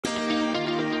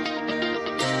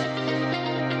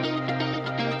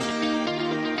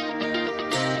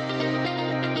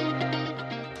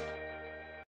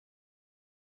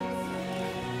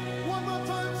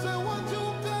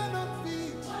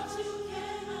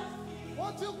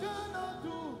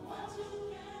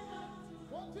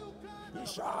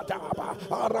Shadaba,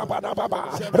 Arabadababa,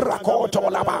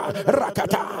 Rakotolaba,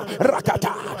 Rakata,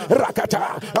 Rakata, Rakata,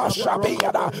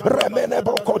 Ashabiada,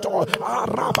 Remenebokoto,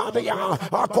 Arabadia,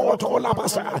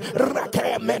 Akotolabasa,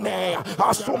 Rakemene,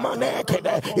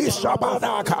 Asumanekede,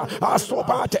 Ishabadaka,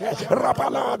 Asubate,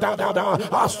 Rabalada,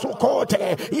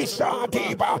 Asukote,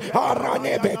 Ishadiba,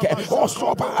 Aranebeke,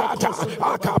 Osobata,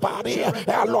 Akabari,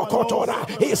 Elokotora,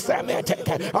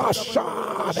 Isemeteke,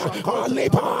 Ashada,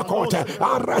 Alipakote,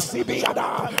 Arasibiada,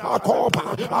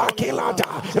 Akopa, Akilata,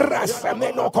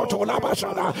 Rasemeno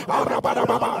Kotolabashada,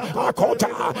 Arabadababa, Akota,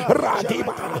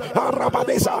 Radiba,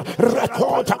 Arabadesa,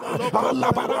 Rekota,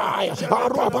 Alabarai,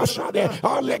 Arabashade,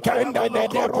 Alekenda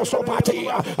de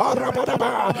Rosopatia,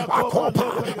 Arabadaba,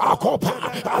 Akopa,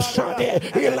 Ashade,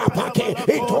 Ilapake,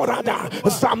 Itorada,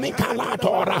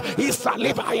 Samikalatora,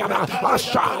 Isalibayana,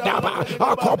 Ashadaba,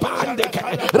 Akopandeke,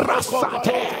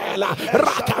 Rasatela,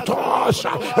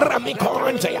 Rakatosha,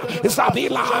 Ramikonte,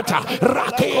 Zabilata,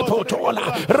 Rakepotola,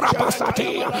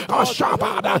 Rapasatia,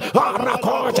 Ashabada,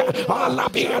 Arakota,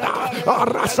 Alabida,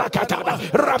 Arasakata,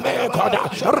 Ramekoda,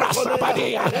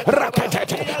 Rasabadia,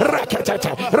 Rakatete,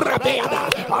 Rabiada,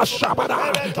 Ashabada,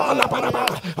 Alabada,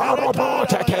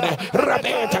 Aroboteke,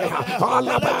 Rabete,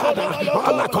 Alabada,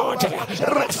 Alakote,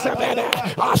 Resabede,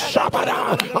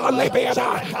 Ashabada,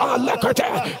 Alabida, Alakote.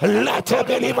 Let the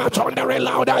believer thunder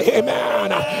louder, amen.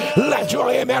 Let your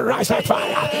amen rise at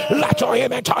fire. Let your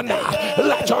amen thunder.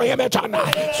 Let your amen thunder.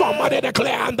 Somebody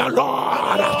declare, and the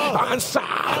Lord answered.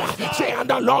 Say, and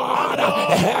the Lord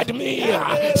heard me.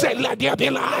 Say, let there be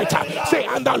light. Say,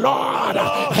 and the Lord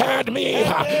heard me.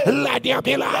 Let there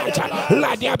be light.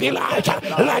 Let there be light.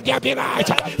 Let there be light.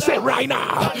 Say, right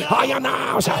now, I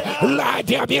announce, let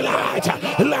there be light.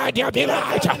 Let there be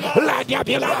light. Let there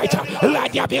be light.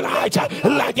 Let there be light.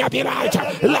 Let there be light.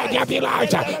 Let there be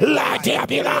light. Let there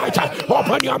be light.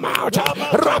 Open your mouth.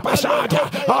 Rapasata,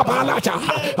 Abalata,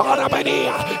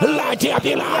 Arabadia. Let there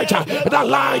be light. The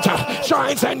light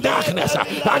shines in darkness,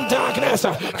 and darkness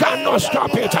cannot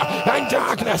stop it, and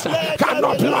darkness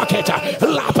cannot block it.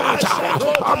 Lapata,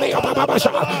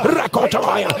 Amiababasha,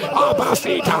 Rakotoya,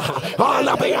 Abasita,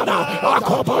 Alabiana,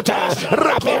 Akopote,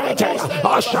 Rabete,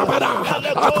 Ashabada,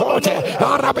 Akote,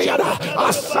 Arabiana,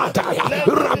 Asataya,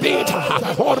 Rabita,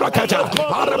 Orakata,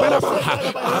 Arababa,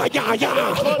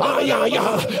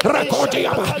 Ayaya,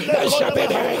 Rakotia,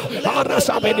 Shabede,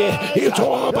 Arasabede,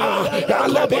 Itoba,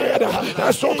 Alabeda,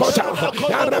 Sokota,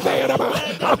 Arabeda,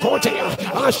 Akotia,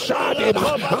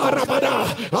 Ashadeba, Arabada,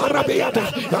 Arabiata,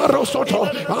 Arosoto,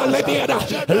 Alabeda.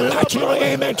 Let your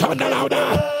amen turn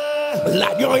louder.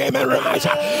 Let your amen rise.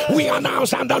 We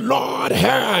announce, and the Lord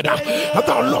heard.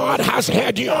 The Lord has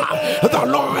heard you. The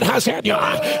Lord has heard you.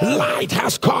 Light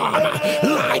has come.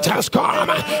 Light has come.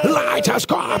 Light has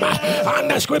come.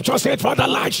 And the scripture said, for the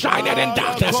light shineth in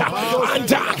darkness, and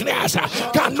darkness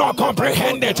cannot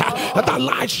comprehend it. The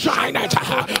light shineth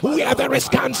where there is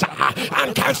cancer,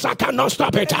 and cancer cannot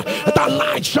stop it. The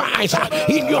light shines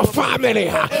in your family,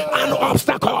 and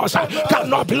obstacles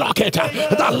cannot block it.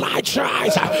 The light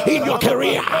shines in your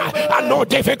career, and no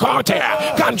difficulty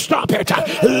can stop it.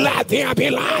 Let there be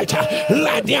light.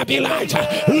 Let there be light.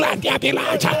 Let there be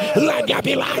light. Let there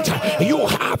be light. You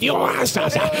have your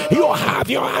answers. You have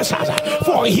your answers.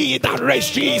 For he that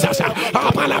raised Jesus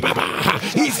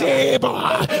is able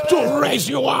to raise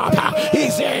you up.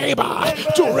 He's able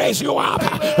to raise you up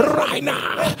right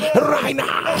now. Right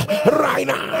now. Right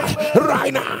now.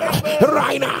 Right now.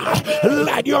 Right now.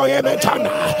 Let your amen turn.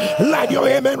 Let your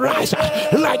amen rise.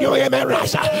 Let your amen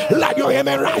rise. Let your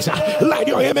amen rise. Let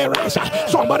your amen rise.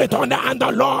 Somebody turn, and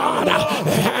the Lord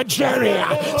heard Jerry.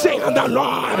 Say, and the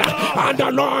Lord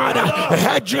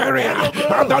heard Jerry.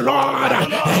 And the Lord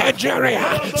heard Jerry.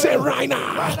 Say, right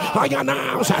now, I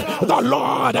announce, the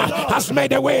Lord has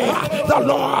made a way. The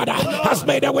Lord has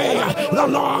made a way. The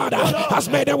Lord has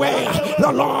made a way.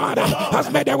 The Lord has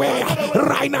made a way.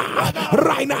 Right now.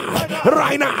 Right now.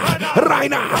 Right now. Right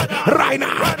now. Right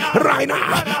now. Right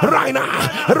now. Right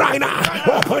now. Right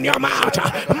now. Open your mouth.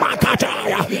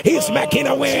 Makataya. He's making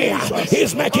a way.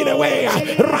 He's making a way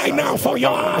right now for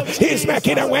you. He's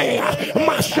making a way.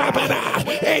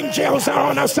 Mashabada. Angels are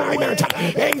on assignment.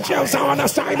 Angels are on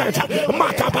assignment.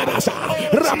 Makabadasa.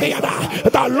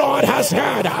 Rabiada. The Lord has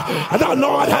heard. The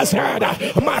Lord has heard.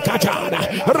 Makatana.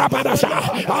 Rabadasa.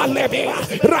 Alevia.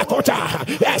 Rakota.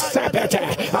 Esebete.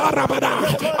 Arabada.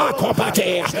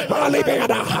 Akopate.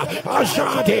 Alibeada.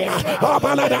 Ajadi.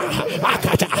 Abalada.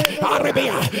 Akata.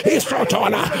 Arabia.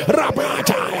 Isrotola.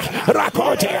 Rabata.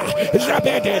 Rakote.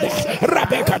 Zabeded.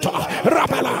 Rebekato.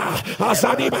 Rabala.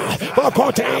 Azadiba.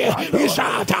 Okote.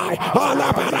 Ishatai.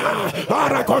 Alabara.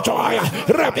 Rakotoya,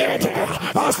 Rebete,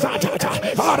 Asatata,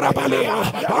 Arabalia,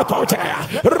 Akote,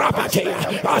 Rabate,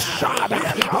 Ashada,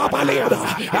 Abalida,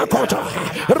 Akota,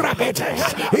 Rabete,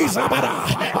 Isabara,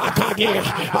 Akagi,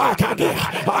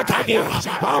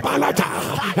 Abalata,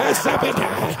 Sabete,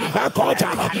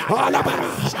 Akota, Alabara,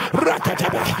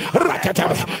 Rakatabe,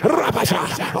 Rabasha,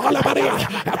 Alabaria,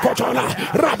 Akotola,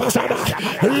 Rabasada.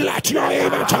 Let your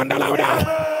amen turn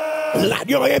louder. Let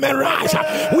your amen rise.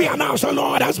 We announce the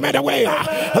Lord has made a way.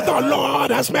 The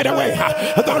Lord has made a way.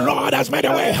 The Lord has made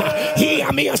a way. Hear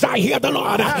me as I hear the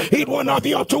Lord. It will not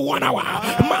be up to 1 hour.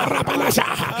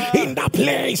 In the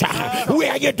place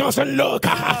where it doesn't look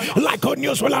like good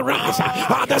news will arise.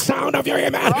 At the sound of your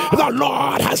amen, the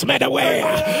Lord has made a way.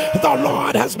 The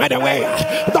Lord has made a way.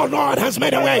 The Lord has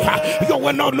made a way. You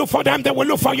will not look for them, they will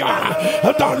look for you.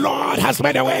 The Lord has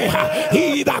made a way.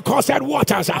 He that caused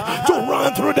waters to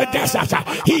run through the desert.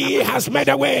 He has made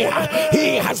a way.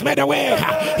 He has made a way.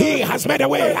 He has made a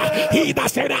way. He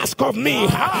that said, ask of me,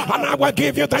 and I will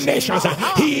give you the nations.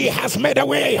 He has made a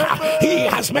way. He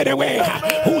has made a way.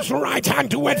 Whose right hand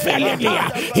doeth valiantly.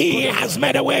 He has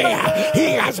made a way.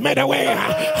 He has made a way.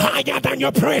 Higher than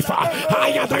you prayed for.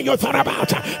 Higher than you thought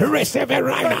about. Receive it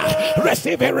right now.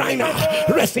 Receive it right now.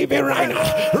 Receive it right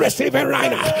now. Receive it right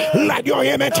now. Let your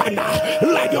amen turn.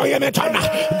 Let your amen turn.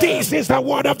 This is the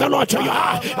word of the Lord to you.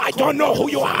 I don't know who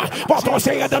you are, but I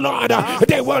say the Lord,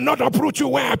 they will not uproot you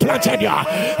where I planted you.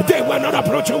 They will not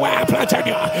uproot you where I planted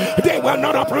you. They will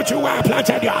not uproot you where I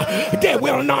planted you. They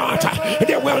will not.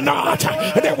 They will not.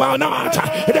 They will not.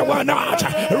 They will not.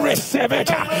 Receive it.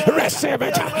 Receive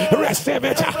it. Receive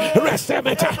it. Receive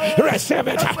it. Receive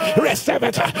it. Receive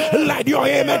it. Let your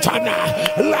amen turn.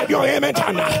 Let your amen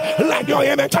turn. Let your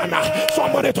amen turn.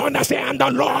 Somebody to understand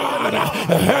the Lord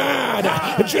heard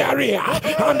Jerry,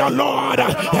 and the Lord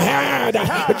heard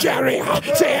Jerry.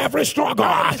 Say every struggle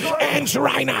ends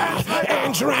right now.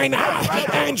 Ends right now.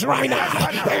 Ends right now.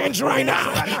 Ends right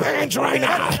now. Ends right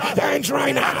now. Ends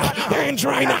right now. Ends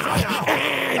right now.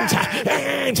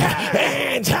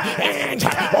 And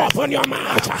open your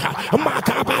mouth.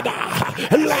 Makabada.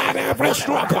 Let every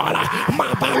struggle,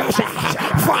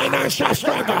 financial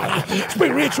struggle,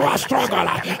 spiritual struggle,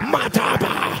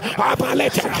 mataba,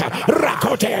 abalete,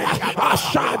 rakote,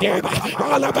 ashade,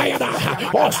 alabayada,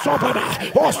 osobada,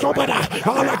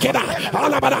 alakeda,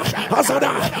 alabada,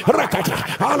 azada, rakata,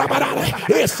 alabada,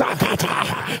 isakata,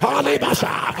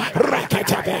 alibasa,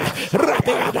 rakatebe,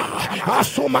 rabiada,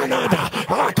 asumanada,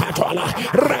 akatola,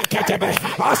 rakatebe,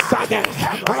 asade,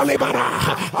 alibara,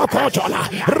 akotola,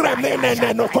 remene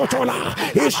no kotola,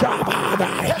 ishabada,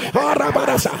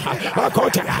 arabadasa,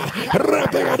 akota,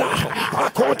 rabiada,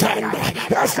 akotende,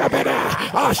 asabeda,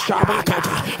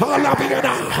 ashabakata,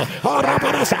 alabiada,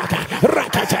 arabadasaka,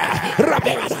 rakata,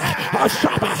 rabiada,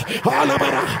 ashaba,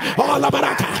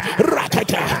 alabaraka,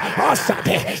 rakata,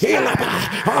 asabe, ilaba,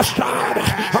 ashada,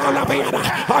 alabiada,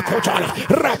 akotala,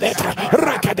 rabeta,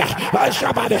 rakada,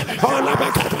 ashabada,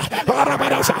 alabakata,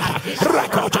 arabadasa,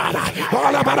 rakotala,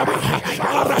 alabaraba,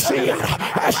 arasia,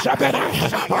 ashabeda,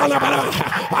 alabara,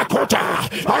 akota,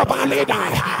 abalida,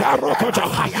 arokota,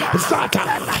 zata,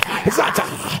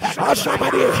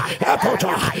 ashabadi,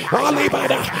 akota,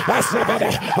 alibada, asabeda,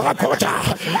 akota.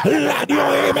 Let your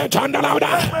amen turn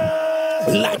louder.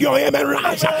 Let your amen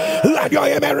rise. Let your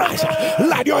amen rise.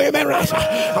 Let your amen rise.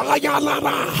 I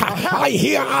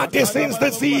hear this is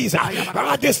disease.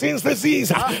 This is disease.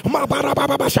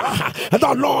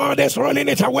 The Lord is rolling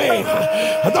it away.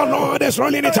 The Lord is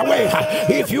rolling it away.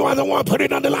 If you are the one put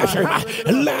it on the live stream,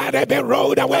 let it be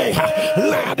rolled away.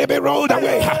 Let it be rolled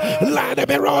away. Let it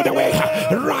be rolled away.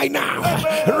 Right now.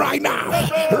 Right now.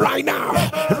 Right now.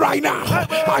 Right now.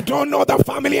 I don't know the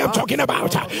family I'm talking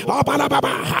about.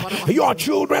 Your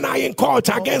children are in court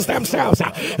against themselves.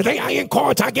 They are in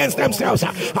court against themselves.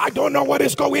 I don't know what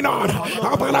is going on.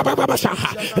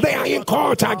 They are in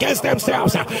court against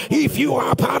themselves. If you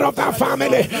are part of that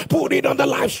family, put it on the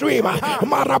live stream.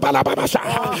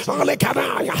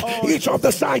 Each of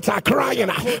the sides are crying.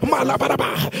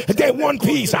 They want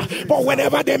peace, but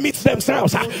whenever they meet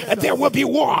themselves, there will be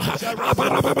war.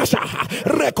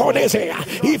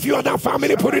 If you are that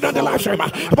family, put it on the live stream.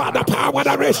 By the power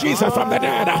that raised Jesus from the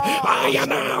dead, I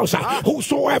announce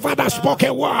whosoever that spoke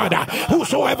a word,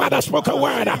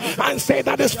 and say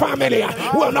that this family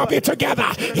will not be together,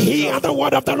 hear the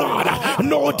word of the Lord.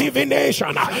 No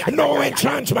divination, no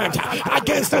enchantment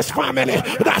against this family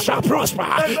that shall prosper.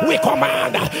 We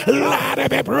command, let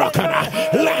it be broken,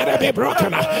 let it be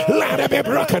broken, let it be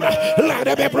broken, let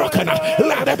it be broken,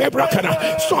 let it be broken.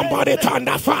 Somebody turn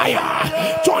the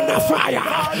fire, turn the fire,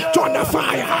 turn the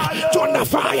fire, turn the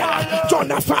fire, turn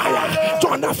the fire,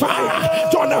 turn Thunder fire.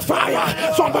 Thunder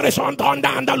fire. Somebody's on thunder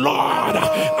and the Lord.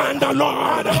 And the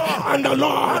Lord. And the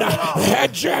Lord. Hey,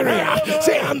 Jerry.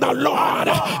 Say, and the Lord.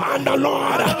 And the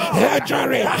Lord. Hey,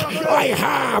 Jerry. I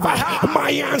have my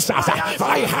answers.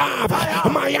 I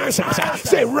have my answers.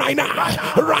 Say, right now.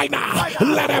 Right now.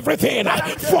 Let everything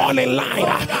fall in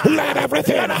line. Let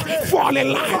everything fall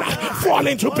in line. Fall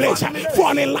into place.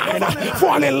 Fall in line.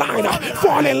 Fall in line.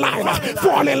 Fall in line.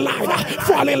 Fall in line.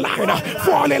 Fall in line.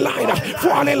 Fall in line.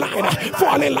 Fall in line.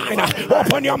 Fall in line.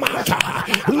 Open your mouth.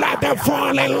 Let them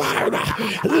fall in line.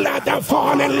 Let them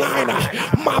fall in line.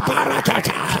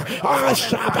 Mabarakata.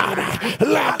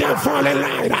 Let them fall in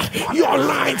line. Your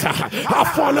lines are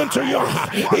fallen to you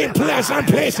in pleasant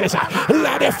places.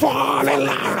 Let it fall in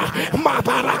line.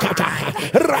 Mabarakata.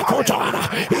 Rakotana.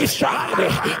 Ishadi.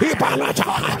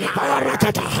 Ibalata.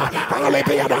 Arakata.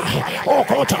 Alibiada.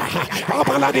 Okota.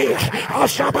 Abaladi.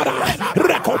 Ashabada.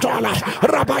 Rakotana.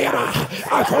 Rabayana.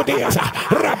 Akodias.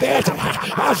 Rabeta.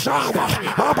 Azada.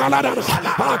 Abalada.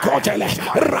 Akotele.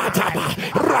 Rataba.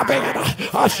 Rabena.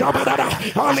 Ashabada.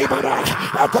 Alibada.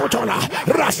 Akotona.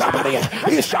 Rasabadi.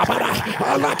 Ishabada.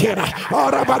 Alakira.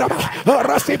 Arabada.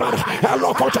 Rasibada.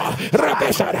 Alokota.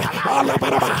 Rabesada.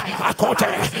 Alabada.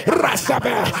 Akote.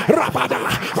 Rasabe. Rabada.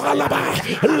 Alaba.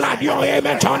 Let your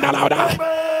amen turn louder.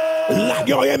 Let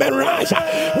your amen rise.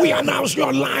 We announce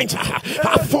your lines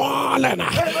are fallen.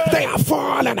 They are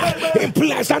fallen in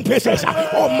pleasant places.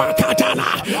 Oh,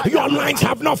 Makatala. Your lines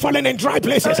have not fallen in dry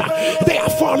places. They are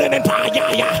fallen in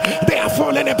Payaya. They are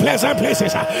fallen in pleasant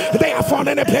places. They are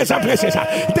fallen in pleasant places.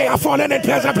 They are fallen in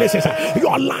pleasant places.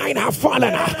 Your line have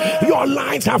fallen. Your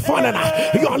lines have fallen.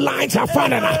 Your lines have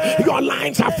fallen. Your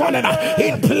lines have fallen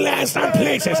in pleasant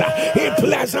places. In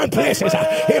pleasant places.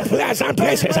 In pleasant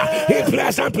places. In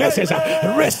pleasant places.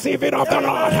 Receive it of the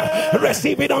Lord.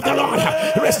 Receive it of the Lord.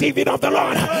 Receive it of the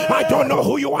Lord. I don't know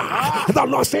who you are. The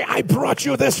Lord say, I brought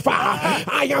you this far.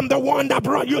 I am the one that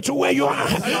brought you to where you are.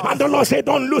 And the Lord say,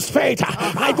 don't lose faith.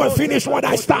 I will finish what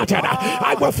I started.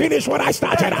 I will finish what I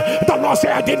started. The Lord say,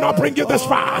 I did not bring you this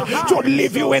far to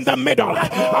leave you in the middle.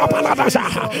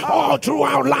 All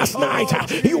throughout last night,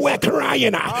 you were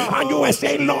crying and you were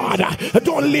saying, Lord,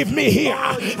 don't leave me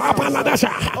here.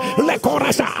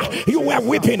 You were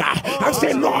weeping and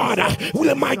say, Lord,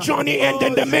 will my journey end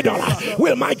in the middle?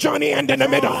 Will my journey end in the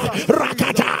middle?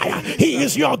 Rakataya, He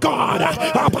is your God.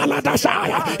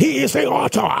 He is the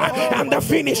author and the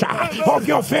finisher of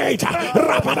your faith.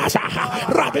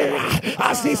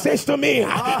 As He says to me,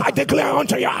 I declare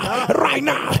unto you right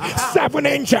now, 7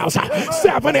 angels,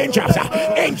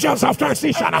 angels of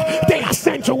transition, they are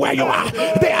sent to where you are.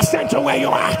 They are sent to where you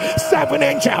are. 7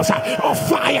 angels of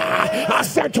fire are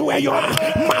sent to where you are.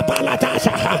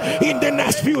 In the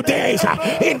next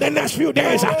few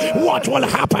days, what will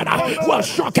happen will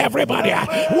shock everybody.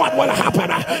 What will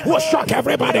happen will shock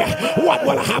everybody. What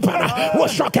will happen will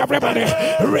shock everybody.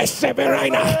 Receive it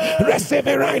right now. Receive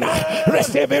it right now.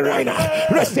 Receive it right now.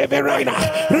 Receive it right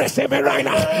now. Receive it right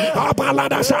now.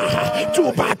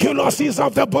 Tuberculosis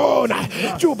of the bone.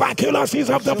 Tuberculosis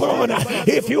of the bone.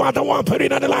 If you are the one, put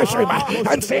it on the live stream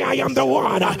and say, I am the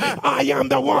one. I am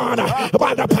the one.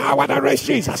 By the power that raised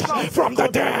Jesus from the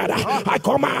dead, I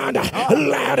command,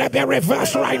 let it be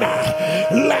reversed right now.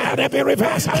 Let it be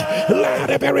reversed. Let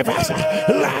it be reversed.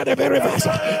 Let it be reversed.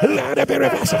 Let it be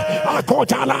reversed.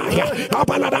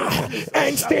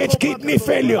 End stage kidney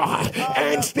failure.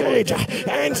 End stage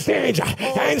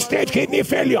kidney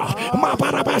failure.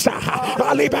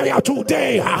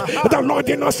 Today, the Lord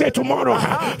did not say tomorrow.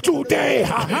 Today,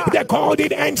 they called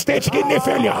it end stage kidney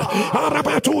failure.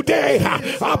 Today,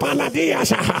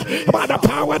 by the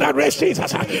power that raised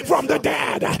Jesus from the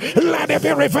dead, let it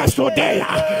be reversed today.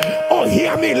 Oh,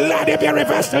 hear me, let it be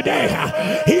reversed today.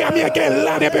 Hear me again,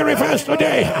 let it be reversed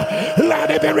today. Let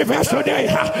it be reversed today.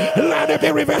 Let it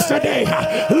be reversed today.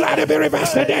 Let it be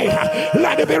reversed today.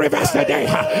 Let it be reversed today.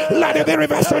 Let it be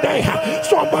reversed today.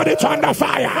 Somebody turn the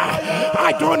fire.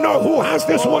 I don't know who has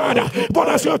this word, but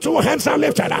as your 2 hands are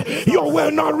lifted, you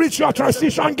will not reach your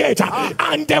transition gate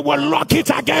and they will lock it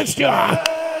against you.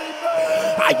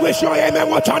 I wish your amen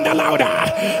would turn the louder.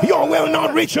 You will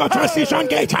not reach your transition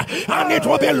gate and it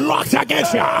will be locked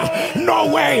against you. No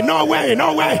way, no way,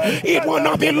 no way. It will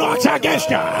not be locked against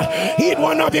you. It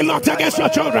will not be locked against your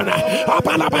children.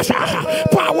 Powers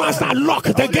that lock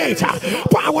the gate.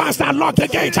 Powers that lock the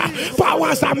gate.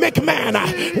 Powers that make men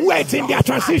wait in their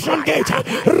transition gate.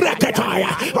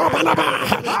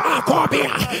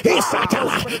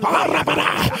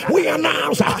 We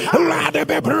announce, let it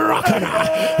be broken.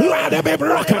 Let it be broken.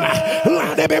 broken.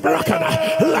 Let it be broken.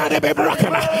 Let it be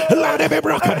broken. Let it be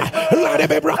broken. Let it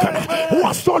be broken.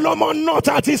 Was Solomon not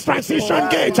at his transition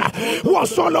gate?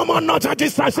 Was Solomon not at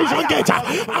his transition gate?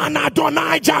 And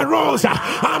Adonijah rose.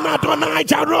 And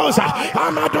Adonijah rose.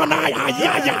 And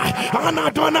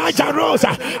Adonijah rose.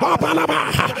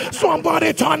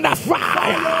 Somebody turn the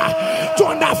fire.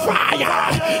 Turn the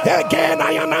fire. Again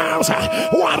I announce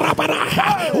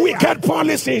wicked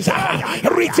policies,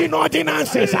 written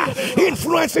ordinances,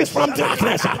 influences from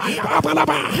darkness.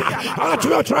 At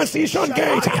your transition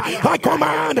gate, I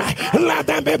command, let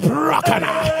them be broken.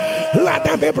 Let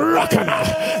them be broken.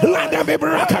 Let them be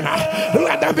broken.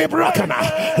 Let them be broken.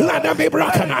 Let them be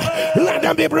broken. Let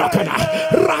them be broken.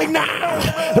 Right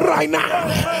now. Right now.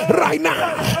 Right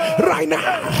now. Right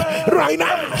now. Right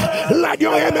now. Let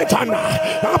your amen turn.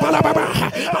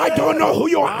 I don't know who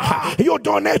you are. You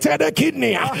donated a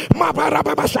kidney. After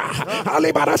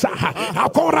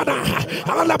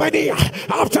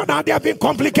that, there have been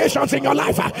complications in your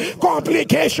life.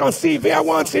 Complications, severe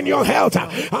ones in your health.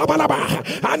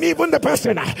 And even the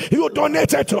person you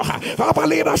donated to,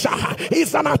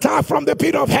 it's an attack from the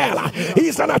pit of hell.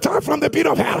 It's an attack from the pit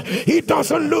of hell. It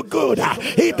doesn't look good.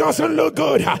 It doesn't look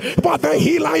good. But the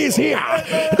healer is here.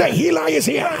 The healer is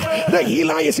here. The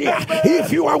healer is here.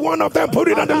 If you are one of them, put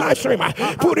it on the live stream.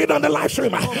 Put it on the live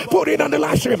stream. Put it on the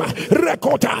live stream. By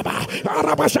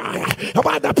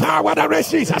the power that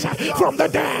raised Jesus from the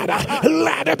dead,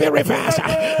 let it be reversed.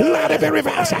 Let it be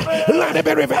reversed. Let it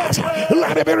be reversed.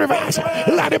 Let it be reversed.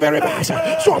 Let it be reversed.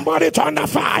 Somebody turn the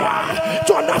fire.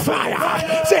 Turn the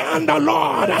fire. Say, and the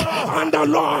Lord,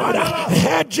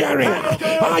 head Jerry.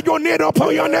 You need to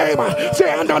put your name. Say,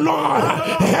 and the Lord,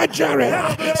 head Jerry.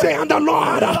 Say, and the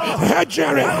Lord, head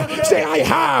Jerry. Say, I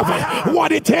have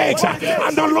what it takes.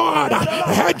 And the Lord,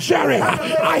 head Jerry.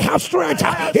 I have strength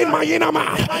in my inner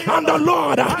man. And the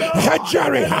Lord, head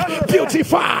Jerry,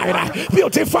 beautified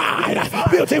with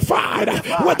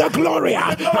the glory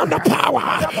and the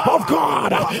power of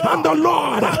God. And the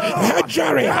Lord, head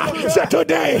Jerry, say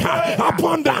today,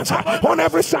 abundance on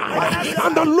every side.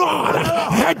 And the Lord,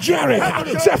 head Jerry,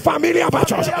 say familiar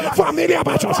battles.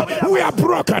 We are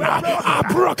broken.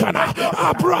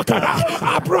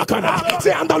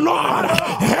 Say, and the Lord,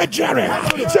 head Jerry,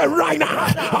 say right now,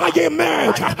 I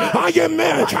emerge.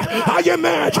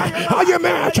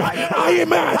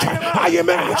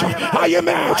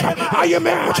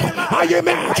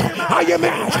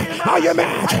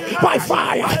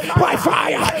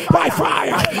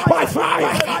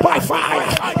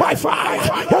 By fire.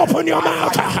 Open your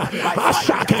mouth.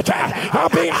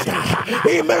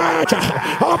 Emerge.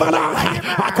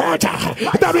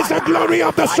 There is a glory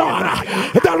of the sun.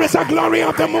 There is a glory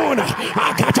of the moon.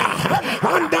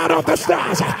 And that of the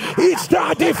stars. Each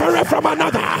star different from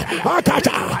another.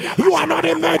 You are not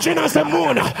emerging as the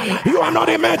moon. You are not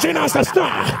emerging as the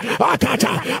star.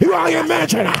 You are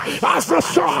emerging as the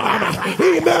sun.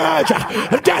 Emerge.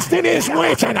 Destiny is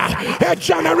waiting. A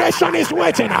generation is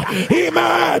waiting.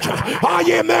 Emerge. I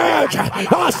emerge.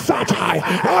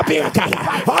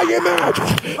 I emerge.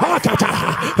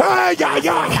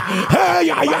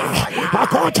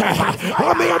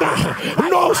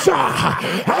 No, sir.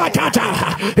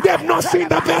 They've not seen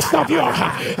the best of you.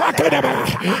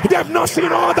 They've not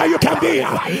seen all that you can be.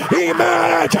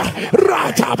 Emerge.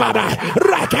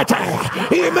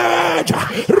 Emerge.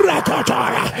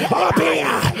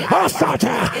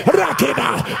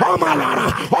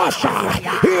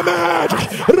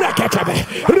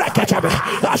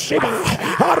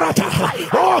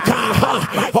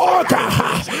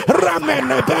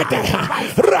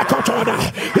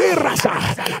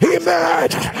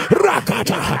 Emerge.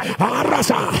 Rakata,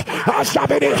 Arasa,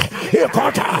 Ashabidi,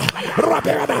 Ikota,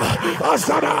 Rabena,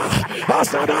 Asada,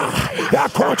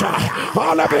 Akota,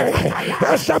 Alabe,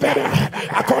 Ashabedi,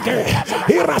 Akote,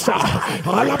 Irasa,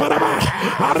 Alabaraba,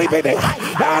 Aribede,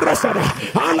 Arasada,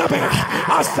 Alabe,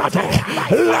 Asate,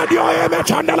 let your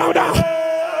image on the louder.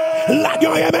 Let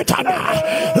your image turn.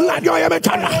 Let your image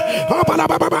turn.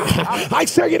 I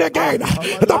say it again.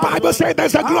 The Bible says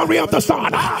there's a glory of the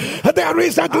sun. There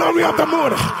is a glory of the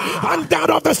moon. And that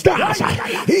of the stars.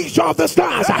 Each of the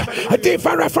stars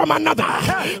different from another.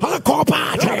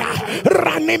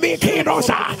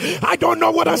 I don't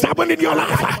know what has happened in your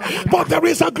life, but there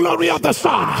is a glory of the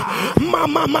sun.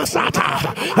 Mama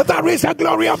Masata. There is a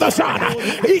glory of the sun.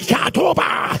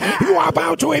 You are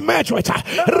about to emerge with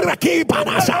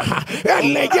Rakibanasa.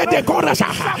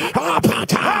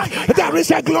 There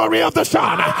is a glory of the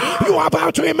sun. You are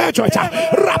about to emerge with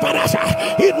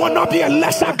it will not be a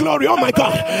lesser glory. Oh my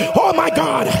God. Oh my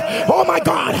God. Oh my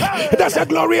God. There's a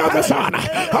glory of the sun.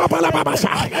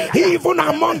 Even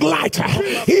among light,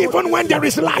 even when there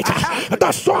is light,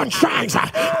 the sun shines.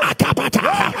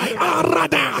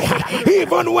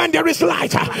 Even when there is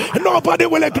light, nobody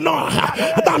will ignore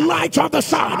the light of the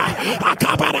sun.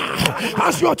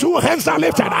 As your two hands are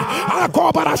lifted,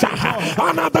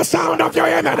 and at the sound of your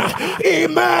amen,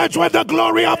 emerge with the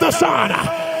glory of the sun.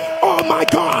 Oh my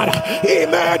God,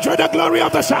 emerge with the glory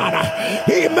of the sun.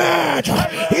 Emerge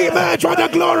with the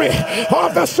glory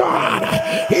of the sun.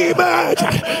 Emerge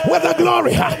with the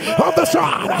glory of the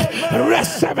sun.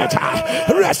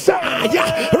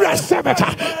 Receive it.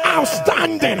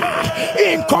 Outstanding,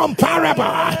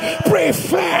 incomparable,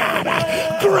 preferred,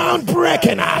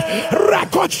 groundbreaking,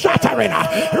 record shattering.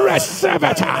 Receive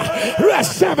it.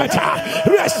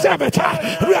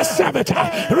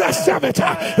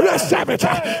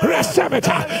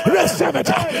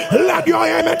 Let your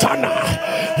amen turn.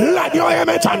 Let your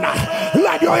amen turn.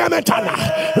 Let your amen turn.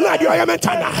 Let your amen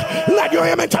turn. Let your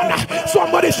amen turn.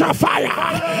 Somebody shall fire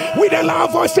with a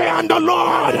loud voice. Say, and the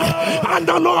Lord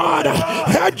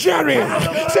heard Jerry.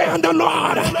 Say, and the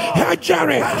Lord heard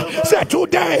Jerry. Say,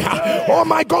 today, oh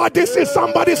my God, this is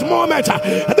somebody's moment.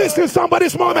 This is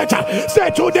somebody's moment. Say,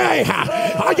 today,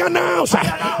 I announce,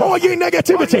 all ye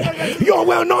negativity, you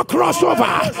will not cross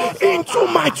over into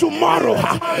my tomorrow.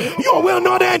 You will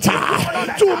not enter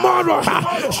tomorrow.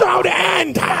 Shout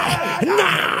end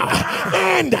now.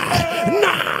 End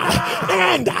now.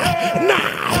 End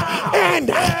now. End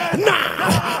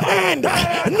now. End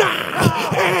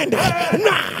now. End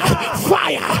now.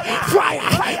 Fire.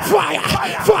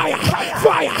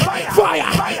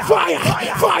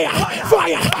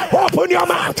 Open your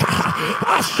mouth.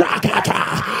 Ashakata.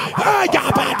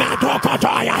 Ayabada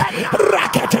Tokotaya.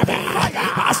 Rakatebe.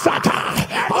 Asata.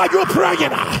 Are you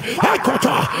praying?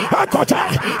 Ekota.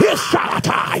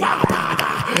 Ishalata. Yabada.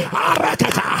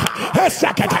 Arakata.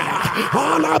 Esekata.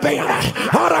 Alabela.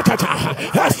 Arakata.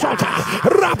 Esota.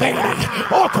 Rabela.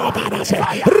 Okobanase.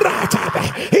 Ratabe.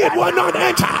 It will not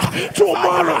enter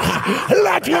tomorrow.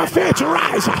 Let your faith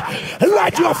rise.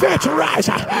 Let your faith rise.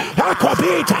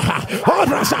 Akobita.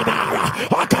 Odrasadaya.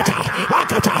 Akata.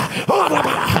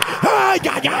 Oraba.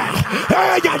 Ayaya.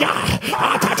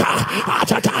 Atata.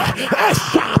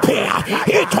 Eshapia.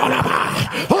 Itolaba.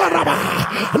 Oraba.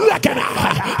 Lekena.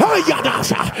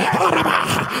 Ayadasa. Oraba.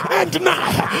 And now,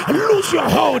 lose your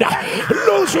hold.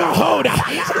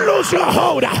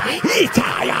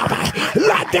 Itayaba.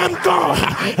 Let them go.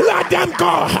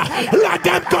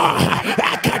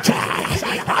 Akata.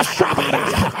 Ashabara.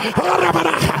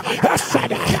 Orabara.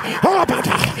 Asada.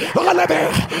 Obata. Olabe.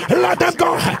 Let them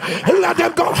go.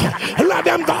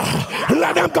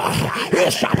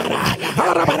 Ishabara.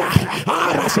 Arabara.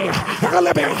 Arasi.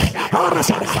 Olabe.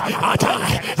 Arasada. Ata.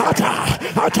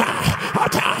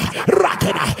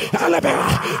 Rakena. Olabe.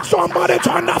 Somebody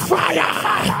turn the fire.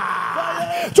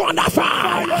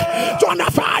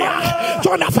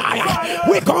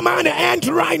 We command end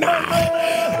right now.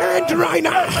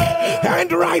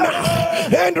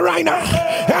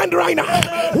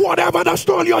 Whatever that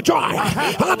stole your joy,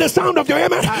 at the sound of your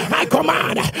amen, I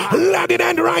command, let it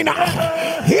end right now.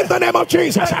 In the name of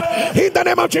Jesus.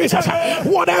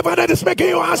 Whatever that is making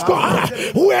you ask God,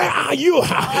 where are you?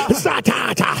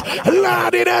 Zatata.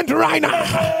 Let it end right now.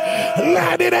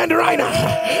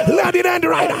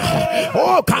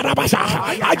 Oh, Karabasha.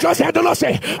 I just had the Lord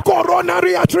say,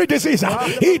 coronary artery disease.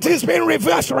 It is being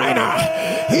reversed right now.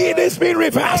 It is being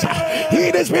reversed.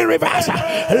 Let it be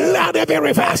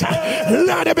reversed.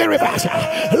 Let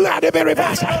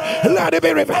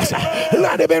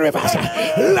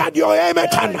your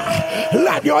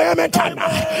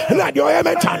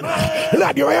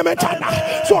amen turn.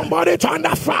 Somebody turn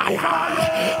the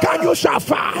fire. Can you shout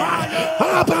fire?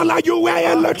 Abala, you were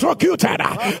electrocuted.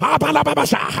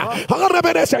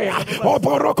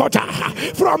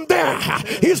 From there,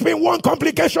 it's been one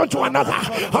complication to another.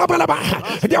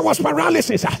 There was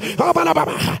paralysis.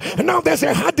 Now there's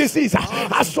a heart disease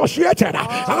associated.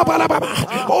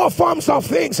 All forms of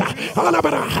things.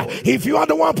 If you are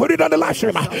the one, put it on the live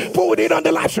stream.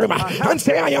 And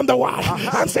say, I am the one.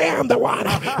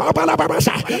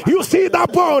 You see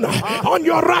that bone on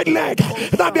your right leg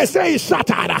that that they say is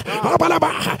shattered.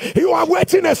 You are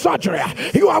waiting a surgery.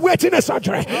 You are waiting a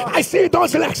surgery. I see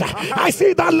those legs. I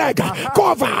see that leg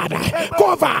covered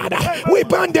with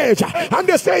bandage, and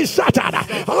they say it's shattered.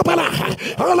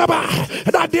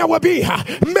 That there will be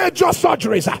major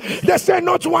surgeries. They say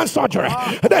not one surgery.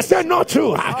 They say not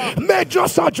two. Major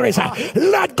surgeries.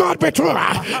 Let God be true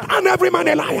and every man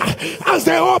a liar. As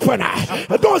they open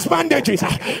those bandages,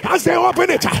 as they open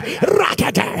it,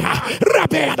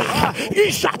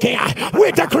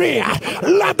 we decree,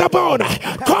 let the bone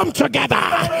come together.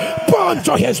 Bone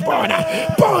to his bone.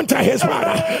 Bone to his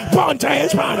bone. Bone to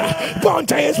his bone. Bone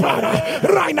to his bone.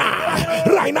 Right now.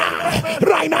 Right now.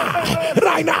 Right now.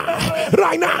 Right now.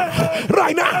 Right now.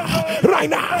 Right now. Right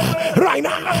now. Right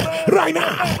now. Right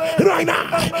now. Right now.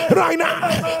 Right now.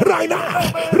 Right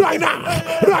now. Right now.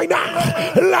 Right now.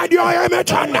 Let your amen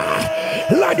turn.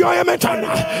 Let your amen turn.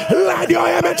 Let your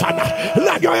amen turn.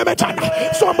 Let your amen turn.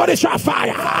 Somebody shall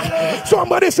fire.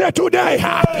 Somebody say today,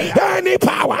 any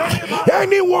power,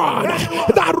 anyone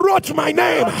that wrote my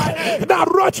name, that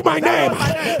wrote my name,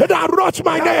 that wrote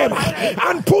my name,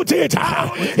 and put it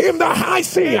in the high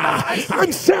sea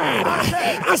and said,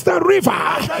 as the river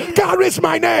carries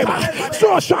my name,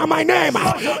 so shall my name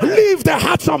leave the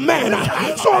hearts of men.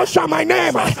 So shall my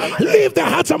name leave the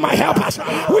hearts of my helpers.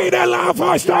 With a loud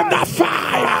voice, thunder,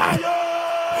 fire,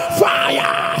 fire,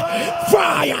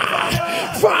 fire,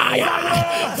 fire,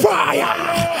 fire,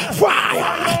 fire,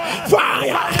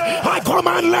 fire. I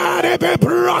command, let it be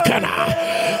broken.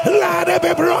 Let it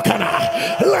be broken.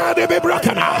 Let it be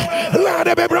broken. Let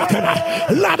it be broken.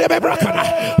 Let it be broken.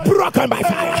 Broken by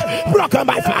fire. Broken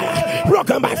by fire.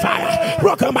 Broken by fire.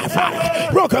 Broken by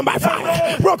fire. Broken by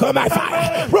fire. Broken by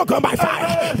fire. Broken by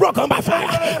fire. Broken by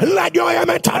fire. Let your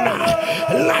amen turn.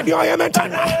 Let your amen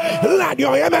turn. Let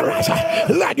your amen rise.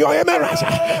 Let your amen rise.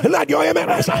 Let your amen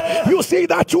rise. You see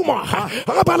that tumor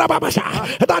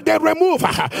that they remove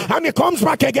and it comes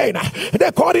back again.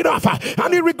 They cut it off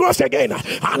and it regrows again.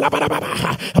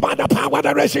 By the power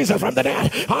that raises Jesus from the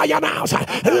dead, I announce,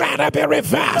 let it be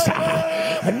reversed.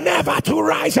 Never to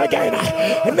rise again.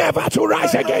 Never to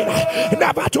rise again.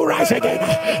 Never to rise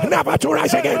again. Never to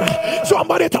rise again.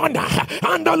 Somebody thunder.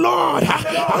 And the Lord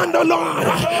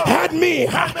heard me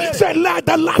say, let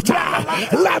the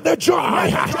laughter, let the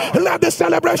joy, let the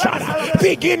celebration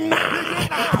begin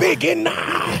now. Begin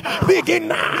now. Begin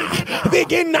now.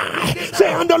 Begin now.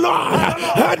 Say, and the Lord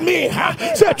heard me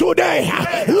say, today,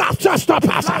 laughter stop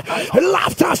us.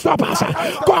 Laughter stop us.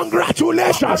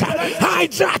 Congratulations,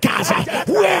 hijackers.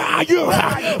 Where are you?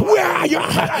 Where are you?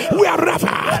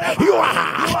 Wherever you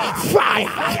are, fire,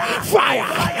 fire,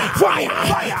 fire,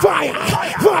 fire,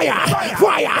 fire,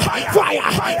 fire, fire,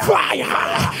 fire,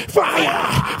 fire,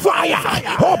 fire.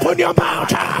 Open your mouth.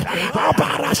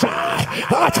 Abarasa,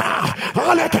 Ata,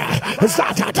 Aleka,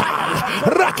 Zatata,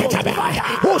 Raketabe,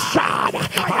 Ushad,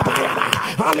 Abayana,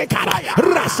 Alekara,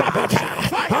 Rasabeta,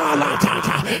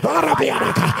 Alatata,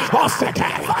 Arabianaka, Osete,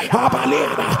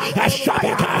 Abaliana,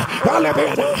 Eshabeka,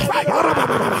 Alabiana,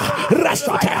 Arababa,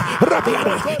 Restote,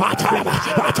 Rabiana, Atalaba,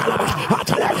 Atalaba,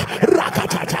 Atalaba,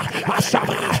 Rakatata,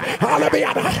 Ashaba,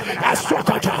 Alabiana,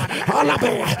 Eswakata,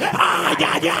 Alabia,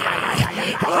 Ayaya,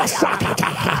 Asakata,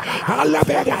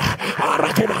 Alabia,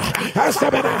 Arakina,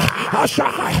 Esabena,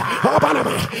 Ashai,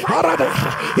 Abalama, Arada,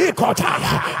 Ikota,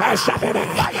 Eshabena,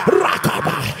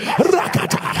 Rakaba,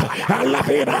 Rakata,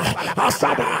 Alabina,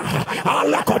 Asada,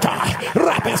 Alakota,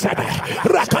 Rapesada,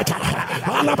 Rakata,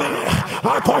 Alaba,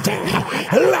 Akote.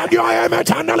 Let your amen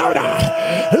turn louder.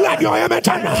 Let your amen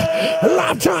turn.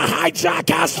 Laughter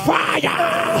hijackers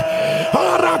fire.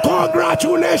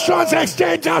 Congratulations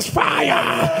exchanges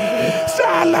fire.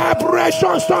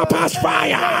 Celebration stoppers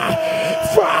fire.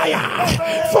 Fire.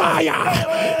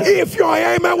 Fire. If your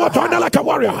amen will turn like a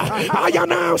warrior, I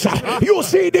announce, you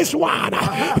see this one,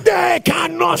 they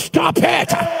cannot stop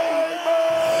it.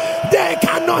 They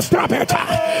cannot stop it.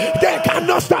 They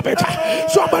cannot stop it.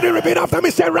 Somebody repeat after me.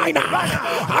 Say right now.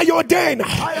 I ordain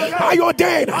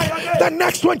the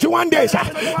next 21 days.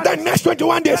 The next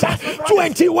 21 days.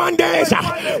 21 days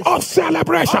of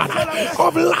celebration,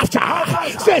 of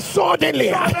laughter. Say suddenly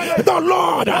the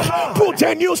Lord put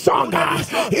a new song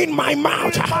in my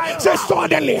mouth. Say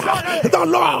suddenly the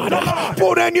Lord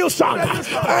put a new song,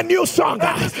 a new song,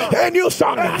 a new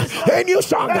song, a new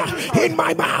song in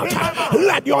my mouth.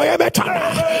 Let your amen turn.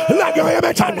 Let your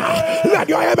amen turn. Let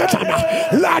your amen turn.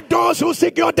 Let those who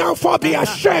seek your downfall be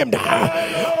ashamed.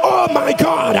 Oh, Oh my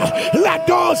God, let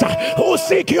those who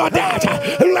seek your death,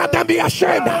 let them be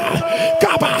ashamed.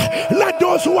 Let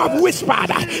those who have whispered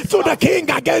to the king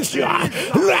against you,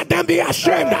 let them be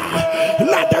ashamed.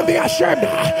 Let them be ashamed.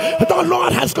 The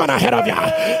Lord has gone ahead of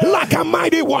you like a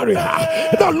mighty warrior.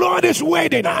 The Lord is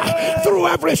wading through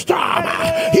every storm.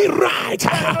 He rides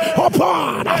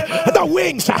upon the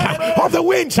wings of the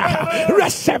winds.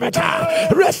 Receive it,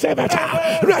 receive it,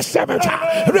 receive it,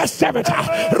 receive it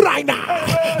right now,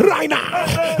 right now,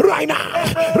 right now,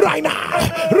 right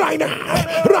now, right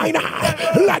now, right now.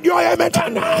 Let your amen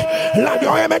turn. Let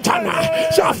your amen turn.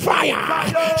 Shall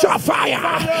fire, shall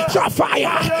fire, shall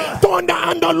fire. Thunder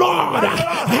and the Lord.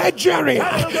 Hey Jerry,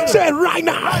 say right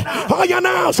now, I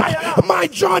announce my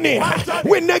journey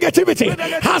with negativity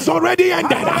has already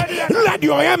ended. Let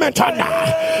your amen turn.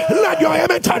 Let your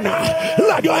amen turn.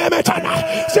 Let your amen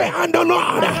turn. Say and the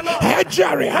Lord. Hey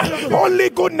Jerry, only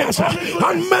goodness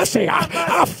and mercy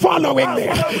are following me.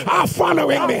 Are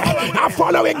following me. Are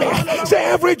following me. Say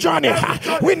every journey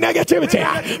with negativity.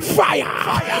 Fire,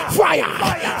 fire,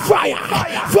 fire,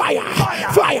 fire,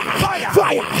 fire,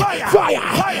 fire, fire,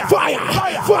 fire,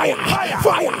 fire,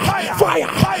 fire, fire,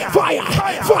 fire,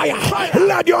 fire.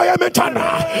 Let your amen turn.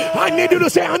 I need you to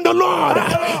say and the Lord.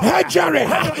 Hey Jerry,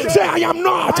 say I am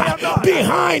not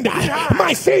behind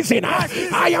my season.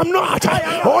 I am not.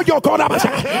 Oh your God,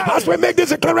 as we make this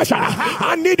declaration,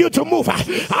 I need you to move.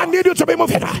 I need you to be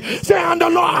moving. Say and the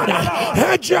Lord.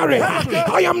 Hey Jerry,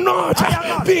 I am not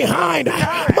behind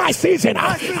my season.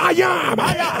 I am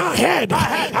ahead,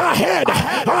 ahead,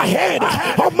 ahead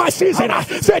of my season.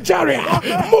 Say Jerry,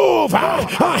 move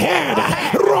ahead,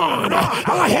 run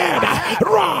ahead,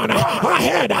 run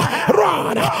ahead,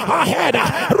 run ahead,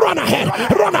 run ahead,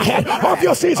 run ahead of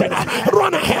your season.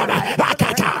 Run ahead.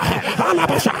 Akata,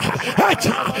 Alabasha,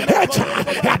 Eta, Eta,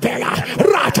 Etega,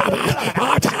 Rataba,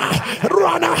 Ata,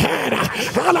 run ahead.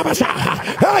 Alabasha,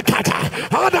 Akata,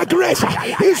 the grace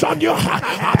is on you.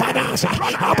 Abanasa,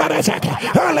 Abanasek,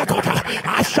 Alakota,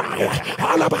 Ashaya,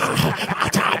 Alaba,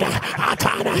 Atada,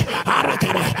 Atada,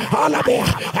 Arakada, Alabia,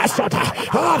 Asota,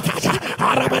 Alakata,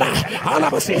 Arabana,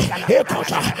 Alabasi,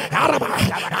 Ekota, Araba,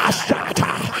 Ashata,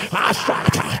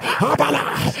 Ashata, Abala,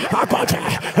 Akota,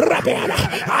 Rabiana,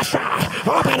 Asha,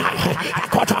 Abana,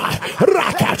 Akota,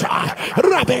 Rakata,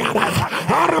 Rabiana,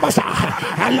 Arabasa,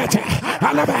 Alate,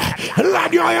 Alaba,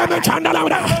 let your image and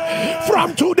louder.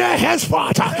 From today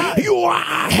henceforth, you are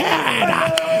ahead.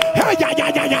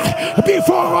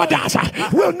 Before others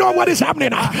will know what is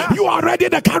happening. You are already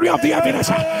the carrier of the evidence.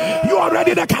 You are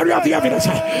already the carrier of the evidence.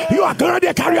 You are already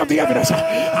the carrier of the evidence.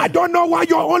 I don't know why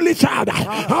your only child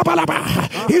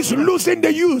is losing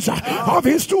the use of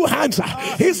his two hands.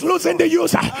 He's losing the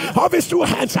use of his two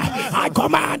hands. I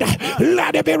command,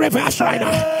 let it be reversed right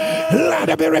now. Let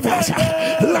it be reversed.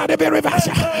 Let it be reversed.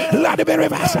 Let it be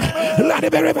reversed. Let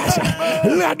it be reversed.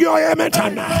 Let your amen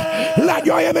turn. Let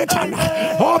your amen turn.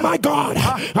 Oh my God.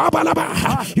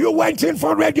 You went in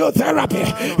for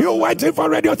radiotherapy. You went in for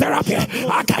radiotherapy.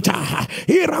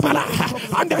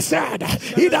 And they said,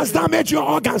 it has damaged your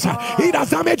organs. It has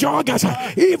damaged your organs.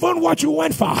 Even what you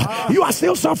went for, you are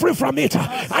still suffering from it.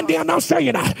 And they are now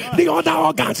saying the other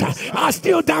organs are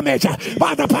still damaged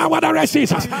by the power that raises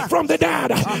Jesus from the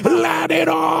dead. Let it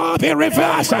all be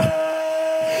reversed.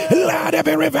 Let it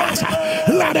be reversed.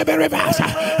 Let it be reversed.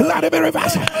 Let it be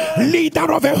reversed.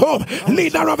 Leader of a home,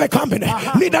 leader of a company,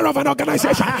 leader of an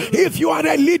organization. If you are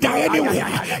a leader anywhere,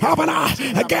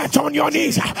 get on your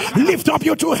knees. Lift up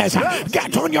your two hands.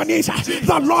 Get on your knees.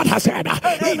 The Lord has said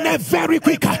in a very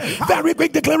quick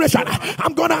declaration.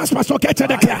 I'm going to ask Pastor K to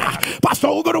declare. Pastor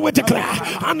Ugo will declare.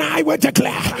 And I will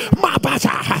declare.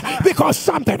 Because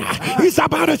something is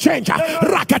about to change.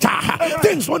 Rakata.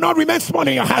 Things will not remain small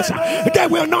in your hands. They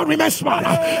will not remain small.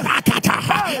 Akata.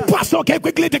 Pastor K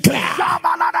quickly declare.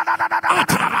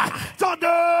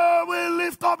 Today we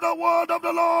lift up the word of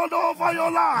the Lord over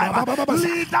your life.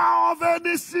 Leader of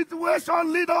any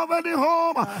situation, leader of any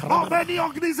home, of any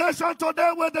organization,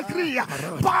 today we decree,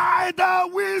 by the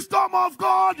wisdom of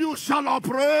God you shall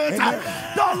operate.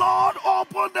 The Lord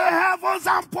open the heavens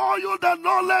and pour you the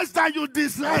knowledge that you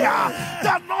desire,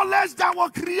 the knowledge that will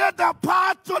create the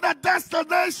path to the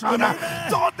destination.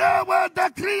 Today we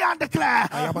decree and declare,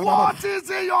 what is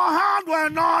in your hand will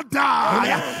not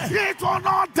die. It will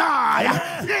not die.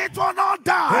 die. It will not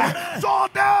die. So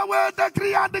they will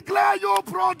decree and declare you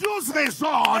produce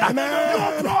result.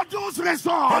 You produce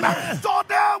result. So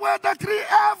they will decree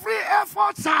every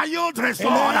effort shall yield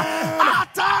result.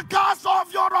 Attackers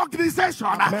of your organization,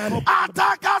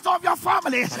 attackers of your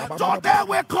family, so they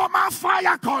will come and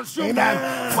fire consume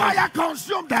them. Fire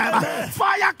consume them.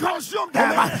 Fire consume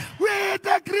them. We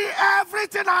decree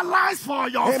everything aligns for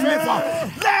your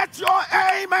favor. Let your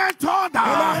amen turn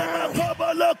down.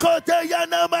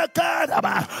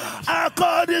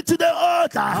 According to the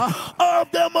order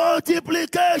of the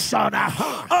multiplication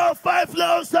of 5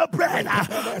 loaves of bread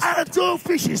and 2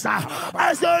 fishes,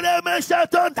 as your amen shall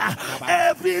thunder,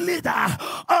 every leader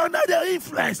under the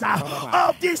influence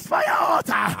of this fire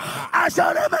altar, as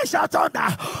your amen shall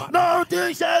thunder,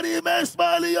 nothing shall remain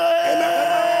small in your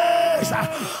hands.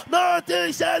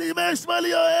 Nothing shall remain small in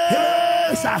your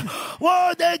hands.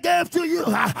 What they gave to you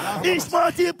is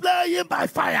multiplying by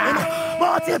fire.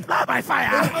 Multiply by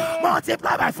fire.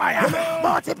 Multiply by fire.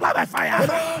 Multiply by fire.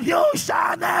 You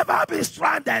shall never be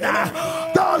stranded.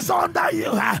 Those under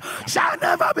you shall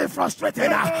never be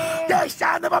frustrated. They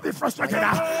shall never be frustrated.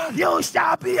 You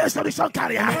shall be a solution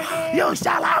carrier. You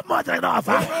shall have more than enough.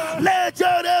 Let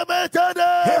your name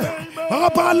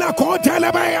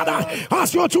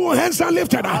as your 2 hands are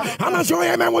lifted, and as your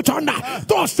amen will turn,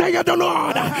 thus saith the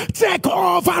Lord, take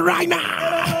over right now.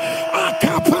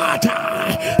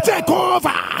 Akapata, take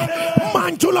over.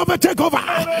 Mantle of a takeover.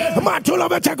 Mantle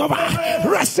of a takeover.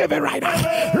 Receive it right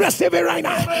now. Receive it right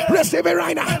now. Receive it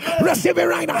right now. Receive it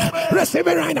right now. Receive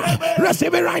it right now.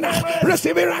 Receive it right now.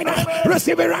 Receive it right now.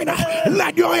 Receive it right now.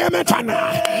 Let your amen turn.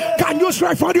 Can you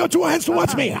stretch for your 2 hands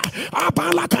towards me?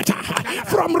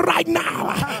 From right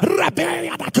now.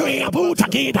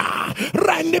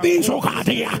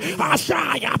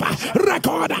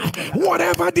 Record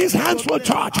whatever these hands will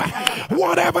touch.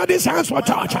 Whatever these hands will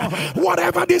touch.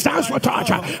 Whatever these hands will touch.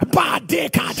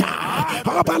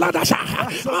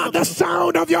 The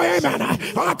sound of your amen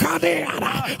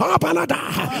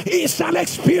he shall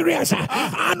experience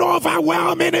an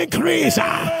overwhelming increase.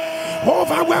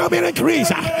 Overwhelming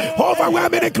increase.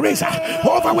 Overwhelming increase.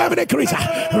 Overwhelming increase.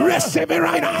 Receive it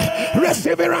right now.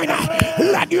 Receive it right now.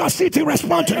 Let your city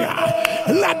respond to you.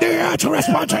 Let the earth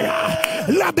respond to you.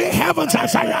 Let the heavens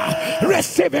answer you.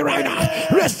 Receive it right now.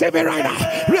 Receive it right now.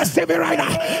 Receive it right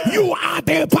now. You are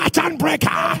the pattern breaker.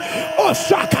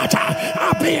 Osakata.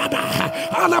 Abiada.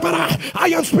 Alabara. I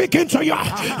am speaking to you.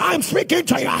 I'm speaking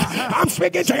to you. I'm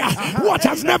speaking to you. What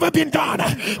has never been done.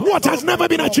 What has never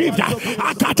been achieved.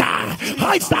 Akata.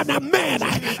 Heights that the men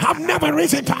have never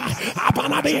risen to.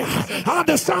 At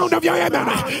the sound of your amen,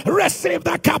 receive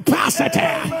the capacity.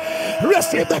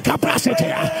 Receive the capacity.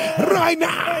 Right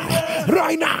now.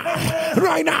 Right now.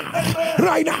 Right now.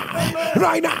 Right now.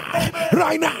 Right now.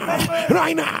 Right now.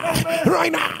 Right now.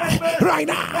 Right now. Right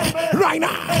now. Right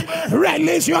now.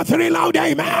 Release your 3 loud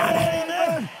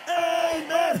amen.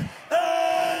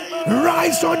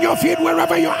 Rise on your feet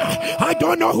wherever you are. I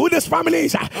don't know who this family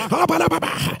is.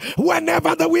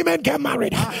 Whenever the women get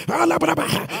married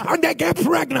and they get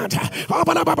pregnant,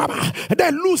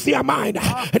 they lose their mind.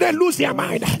 They lose their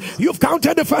mind. You've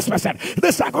counted the first person,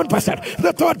 the second person,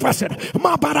 the third person,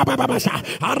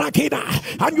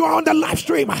 and you are on the live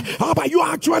stream. You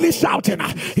are actually shouting.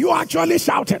 You are actually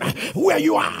shouting where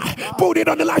you are. Put it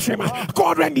on the live stream.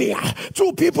 Currently,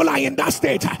 2 people are in that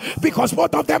state because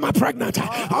both of them are pregnant.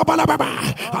 And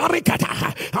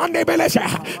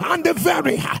the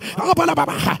very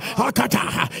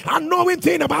unknowing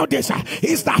thing about this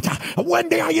is that when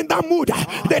they are in that mood,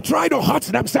 they try to hurt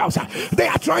themselves. They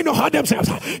are trying to hurt themselves.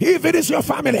 If it is your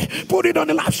family, put it on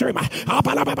the live stream. By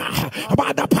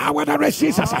the power that raised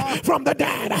Jesus from the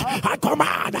dead, I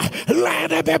command,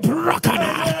 let it be broken.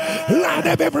 Let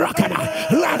it be broken.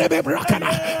 Let it be broken.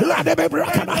 Let it be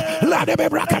broken. Let it be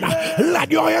broken.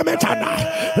 Let your amen turn.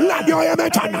 Let your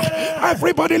amen turn.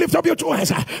 Everybody lift up your 2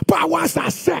 hands. Powers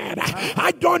that said,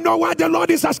 I don't know why the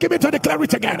Lord is asking me to declare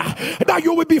it again. That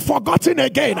you will be forgotten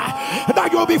again. That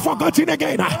you will be forgotten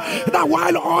again. That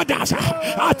while others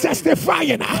are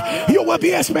testifying, you will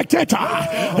be a spectator.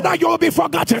 That you will be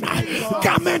forgotten.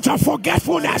 Garment of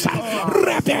forgetfulness.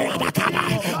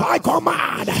 I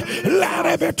command, let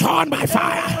it be torn by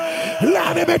fire.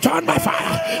 Let it be torn by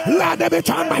fire. Let it be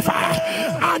torn by fire.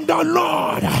 And the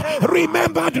Lord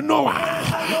remembered Noah.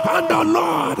 And the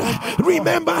Lord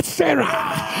remembered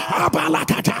Sarah.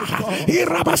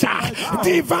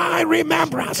 Divine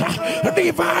remembrance.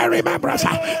 Divine remembrance.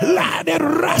 Let it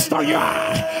rest on you.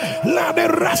 Let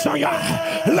it rest on you.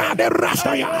 Let it rest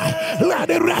on you. Let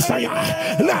it rest on you.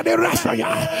 Let it rest on you.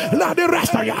 Let it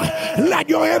rest on you. Let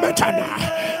your amen turn.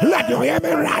 Let your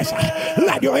amen rise.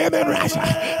 Let your amen rise.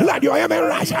 Let your amen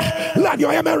rise. Let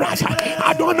your amen rise.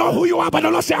 I don't know who you are, but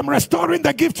the Lord said, I'm restoring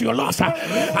the gift you lost.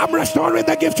 I'm restoring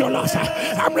the gift you lost.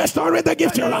 I'm restoring the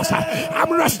gift you lost.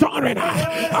 I'm restoring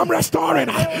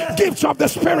gifts of the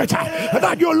Spirit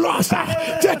that you lost.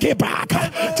 Take it back.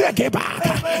 Take it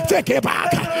back. Take it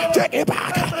back. Take it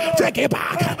back. Take it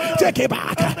back. Take it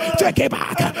back. Take it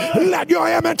back. Let your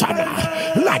amen turn.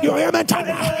 Let your amen turn.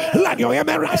 Let your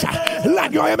amen rise.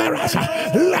 Let your amen rise.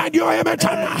 Let your amen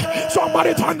turn.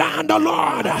 Somebody turn down the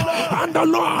Lord. And the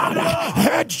Lord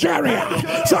heard Jerry.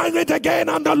 Sign it again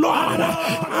on the Lord.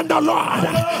 And the Lord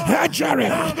heard Jerry.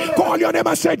 Call your name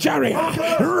and say, Jerry,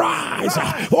 rise.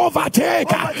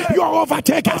 Overtake your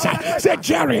overtakers. Say,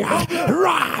 Jerry,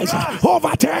 rise.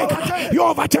 Overtake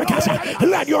your overtakers.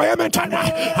 Let your amen turn.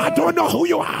 I don't know who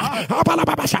you are.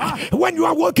 When you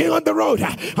are walking on the road,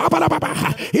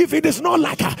 if it is not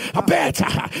like a bird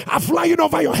flying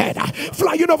over your head,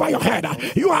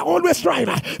 you are always trying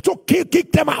to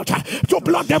kick them out, to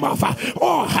block them off.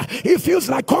 Or it feels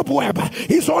like cobweb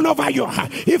is all over you.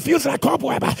 It feels like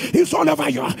cobweb is all over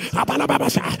you.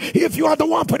 If you are the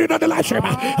one putting on the live stream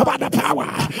about the power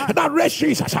that raised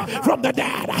Jesus from the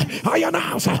dead, I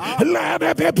announce, let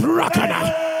it be broken.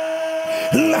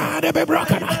 Let it be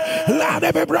broken. Let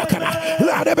it be broken.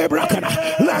 Let it be broken.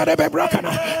 Let it be broken.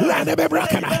 Let it be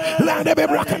broken. Let it be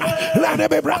broken. Let it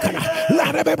be broken.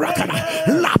 Let it be broken.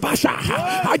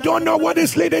 I don't know what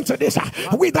is leading to this.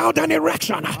 Without an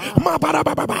erection.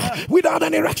 Without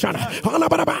an erection.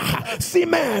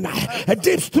 Semen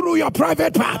dips through your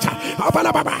private part.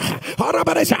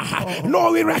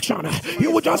 No erection.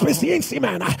 You will just be seeing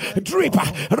semen drip.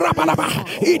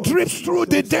 It drips through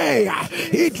the day.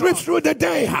 It drips through the day.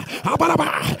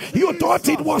 You thought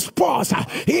it was pause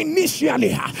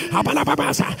initially.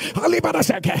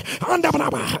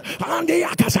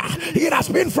 It has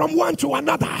been from one to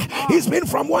another. It's been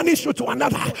from one issue to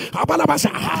another. At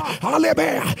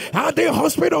the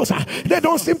hospitals, they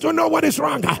don't seem to know what is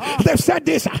wrong. They've said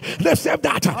this, they've said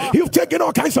that. You've taken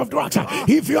all kinds of drugs.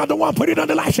 If you are the one, put it on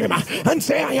the live stream and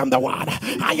say, I am the one.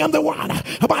 I am the one.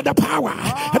 About the power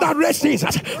that raised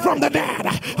Jesus from the dead,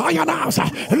 I announce,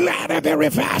 let it be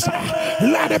reversed.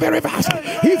 Let it be reversed.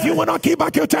 If you will not keep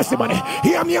back your testimony,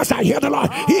 hear me as I hear the Lord.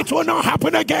 It will not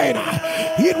happen again.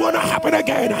 It will not happen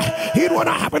again. It will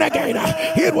not happen again.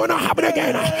 It will not happen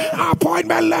again.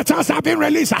 Appointment letters have been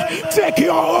released. Take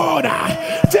your order.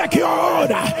 Take your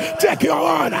order. Take your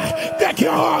order. Take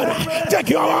your order. Take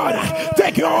your order.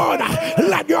 Take your order.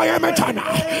 Let your amen turn.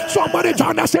 Somebody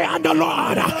turn and say, and the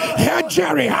Lord heard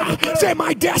Jerry. Say,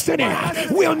 my destiny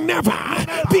will never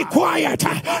be quiet.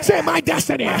 Say, my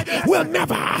destiny will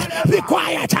never be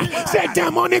quiet. Say,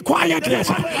 demonic quietness.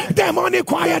 Demonic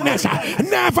quietness.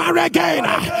 Never again.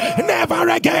 Never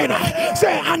again.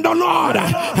 Say, and the Lord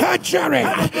heard Jerry.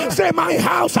 Say, my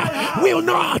house will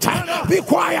not be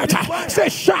quiet. Say,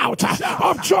 shout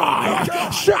of joy.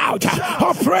 Shout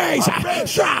of praise.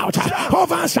 Shout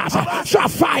of answers.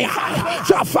 Shout fire.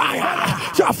 Shout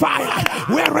fire. Shout fire.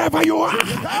 Wherever you are,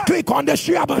 click on the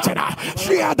share button.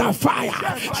 Share the fire.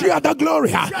 Share the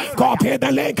glory. Copy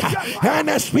the link.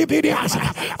 NSPPD.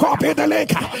 Copy the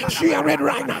link. Share it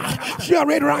right now. Share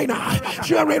it right now.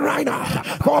 Share it right now.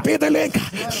 Copy the link.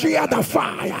 Share the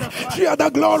fire. Share the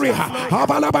glory.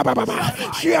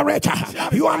 Share it.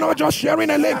 You are not just sharing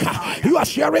a link. You are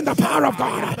sharing the power of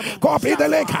God. Copy the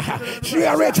link.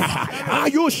 Share it. Are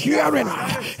you sharing?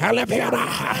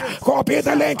 Copy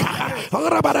the link.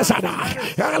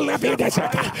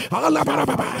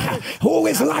 Who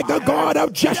is like the God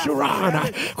of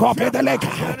Jeshurun? Copy the link.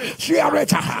 Share it.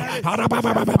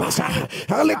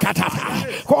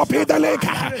 Copy the link.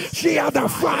 Share the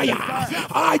fire.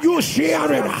 Are you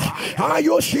sharing? Are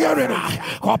you sharing?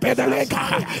 Copy the link.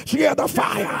 Share the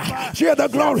fire. Share the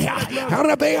glory.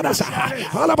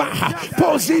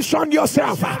 Position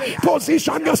yourself.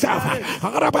 Position yourself.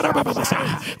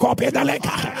 Copy the link.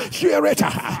 Share it.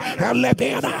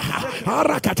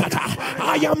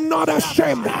 I am not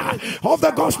ashamed of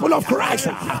the gospel of Christ.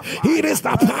 It is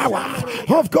the power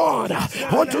of God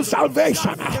unto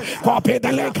salvation. Copy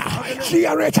the link.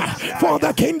 Share it. For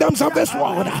the kingdoms of this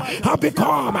world have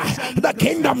become the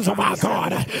kingdoms of our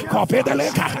God. Copy the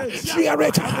link. Share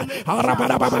it. Share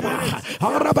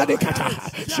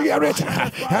it.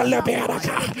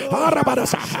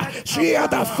 Share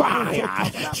the fire.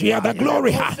 Share the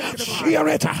glory. Share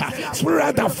it.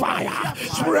 Spread the fire.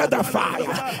 Spread the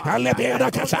fire.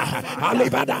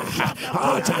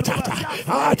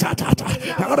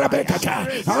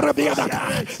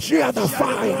 Share the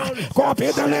fire.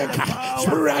 Copy the link.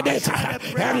 Spread it.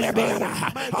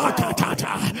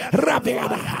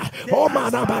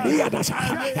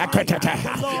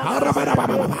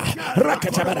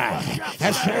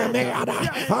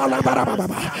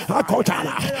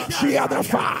 Share the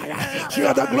fire.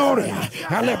 Share the glory.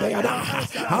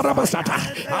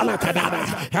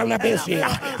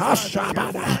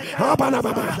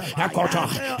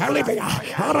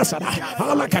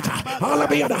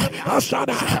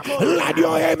 Let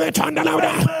your amen turn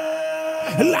louder.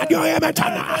 Let your amen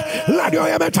turn. Let your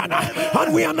amen turn.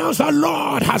 And we announce the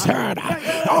Lord has heard.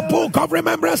 A book of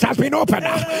remembrance has been opened.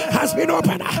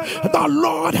 The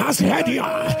Lord has heard you.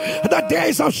 The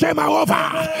days of shame are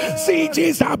over.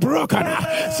 Sieges are broken.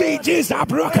 Sieges are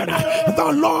broken.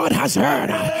 The Lord has heard.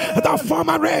 The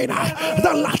former rain,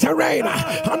 the latter rain,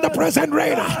 and the present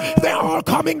rain, they're all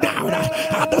coming down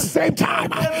at the same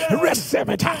time. Receive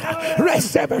it.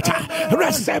 Receive it.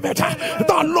 Receive it.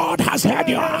 The Lord has heard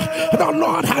you. The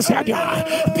Lord has heard you.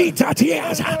 Bitter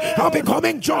tears are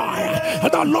becoming joy.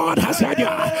 The Lord has heard you.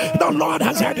 The Lord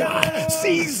has heard you.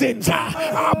 Seasons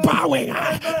are bowing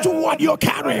to what you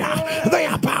carry. They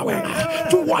are bowing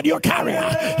to what you carry.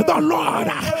 The Lord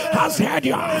has heard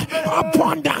you.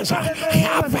 Abundance,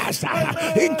 harvest,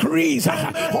 increase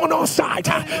on all sides.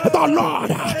 The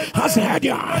Lord has heard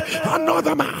you.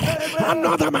 Another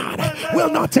man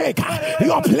will not take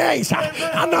your place.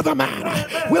 Another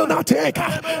man will not take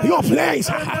your place.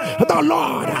 The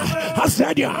Lord has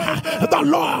said you. The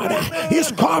Lord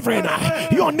is covering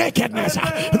your nakedness.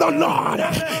 The Lord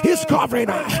is covering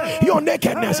your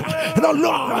nakedness. The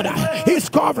Lord is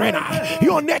covering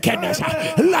your nakedness.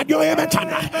 Let your amen turn.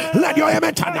 Let your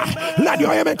amen turn. Let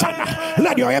your amen turn.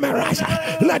 Let your amen rise.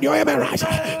 Let your amen rise.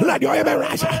 Let your amen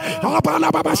rise.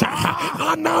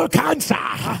 Anal cancer.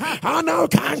 Anal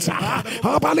cancer.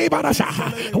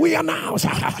 We announce.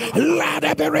 Let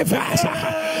it be reversed.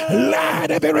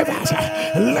 Let it be reversed.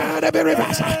 Let it be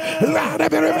reversed. Let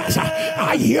it be reversed.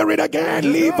 I hear it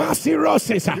again. Liver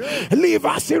cirrhosis.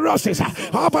 Liver cirrhosis.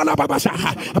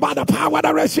 By the power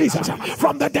that raised Jesus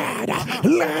from the dead.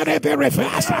 Let it be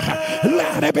reversed.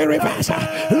 Let it be reversed.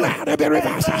 Let it be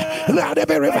reversed. Let it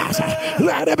be reversed.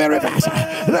 Let it be reversed.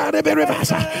 Let it be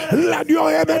reversed. Let your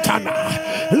amen turn.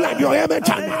 Let your amen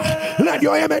turn. Let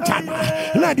your amen turn.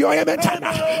 Let your amen turn.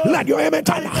 Let your amen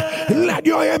turn. Let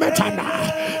your amen turn.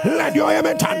 Let your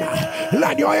amen turn.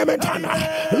 Let your amen turn.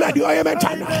 Let your amen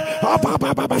turn.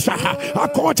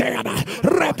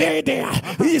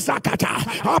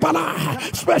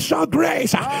 Special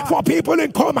grace for people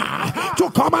in coma to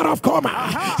come out of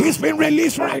coma. He's been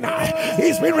released right now.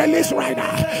 He's been released right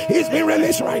now. He's been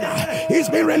released right now. He's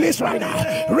been released right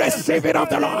now. Receive it of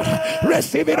the Lord.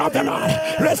 Receive it of the Lord.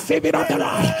 Receive it of the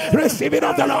Lord. Receive it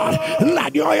of the Lord.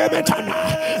 Let your amen turn.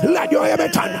 Let your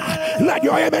amen turn. Let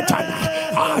your amen turn.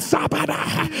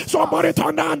 Somebody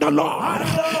turn down the Lord.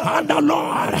 And the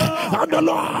Lord. And the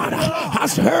Lord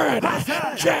has heard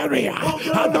Jerry.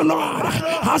 And the Lord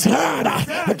has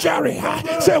heard Jerry.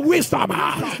 Say wisdom,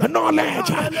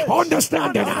 knowledge,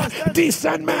 understanding,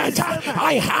 discernment.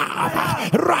 I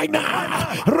have right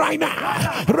now. Right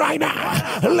now. Right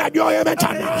now. Let your amen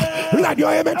turn. Let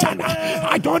your amen turn.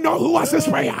 I don't know who was this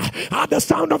prayer. At the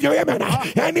sound of your amen,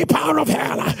 any power of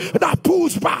hell that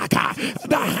pulls back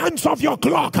the hands of your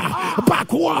clock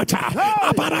backward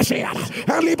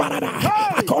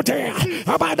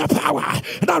by the power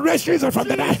that raised Jesus from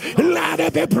the dead, let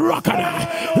it be broken.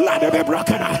 Let it be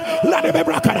broken. Let it be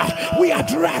broken. We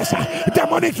address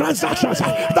demonic transactions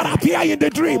that appear in the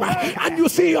dream, and you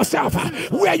see yourself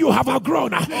where you have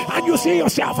outgrown, and you see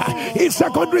yourself in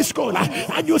secondary school,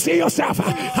 and you see yourself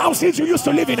houses you used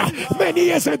to live in many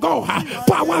years ago.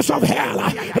 Powers of hell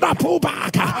that pull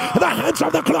back the hands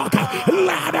of the clock,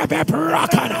 let it be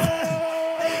broken.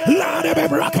 Let it be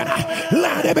broken.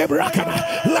 Let it be broken.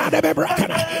 Let it be broken.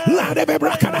 Let it be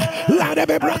broken. Let it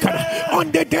be broken.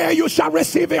 On the day you shall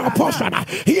receive your portion,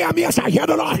 hear me as I hear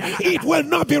the Lord. It will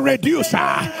not be reduced.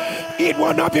 It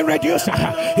will not be reduced.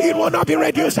 It will not be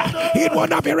reduced. It will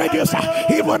not be reduced.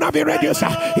 It will not be reduced.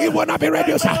 It will not be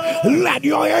reduced. Let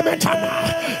your amen turn.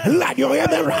 Let your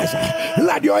amen rise.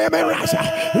 Let your amen rise.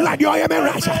 Let your amen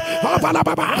rise.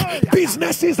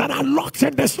 Businesses that are locked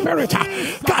in the spirit,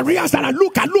 careers that are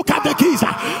look at the keys,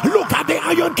 look at the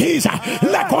lion keys,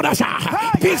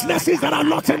 businesses that are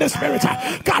locked in the spirit,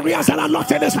 careers that are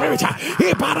locked in the spirit.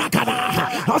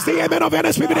 As the amen of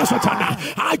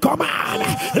NSPPD, I command,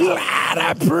 let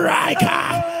it break.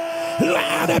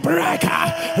 Let it break.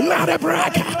 Let it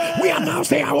break. We announce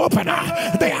they are open.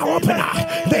 They are open.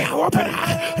 They are open.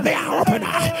 They are open.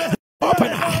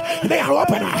 Open. They are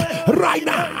open. Right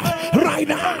now. Right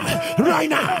now. Right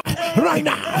now. Right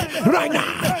now. Right now.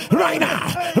 Right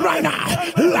now. Right now.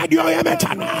 Let your amen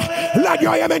turn. Let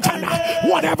your amen turn.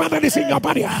 Whatever that is in your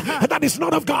body that is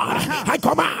not of God, I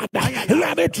command,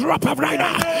 let it drop right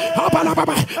now.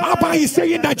 Abba is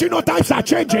saying that genotypes are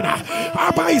changing.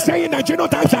 Abba is saying that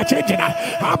genotypes are changing.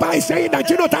 Abba is saying that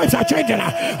genotypes are changing.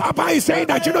 Abba is saying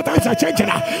that genotypes are changing.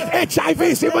 HIV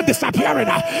is even disappearing.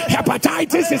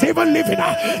 Hepatitis is even living.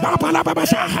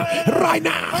 Right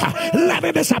now, let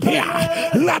it disappear.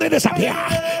 Let it disappear.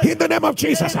 In the name of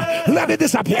Jesus, let it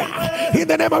disappear. In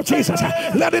the name of Jesus,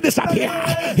 let it disappear.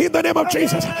 In the name of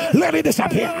Jesus, let it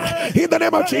disappear. In the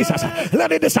name of Jesus,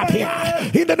 let it disappear.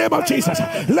 In the name of Jesus,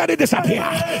 let it disappear.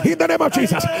 In the name of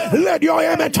Jesus, let your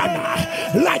amen turn.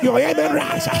 Let your amen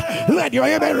rise. Let your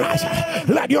amen rise.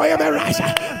 Let your amen rise.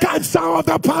 Cancer of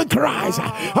the pancreas.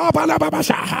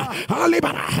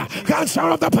 Cancer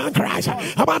of the pancreas.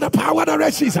 About the power that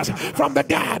raised Jesus from the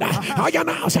dead. I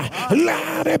announce,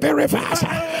 let it be reversed.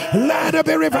 Let it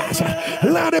be reversed.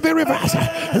 Let it be reversed.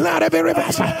 Let it be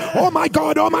reversed. Oh my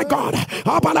God, oh my God.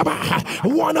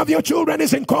 One of your children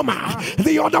is in coma.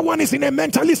 The other one is in a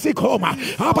mentally sick home.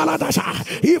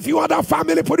 If you are the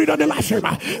family, put it on the live stream.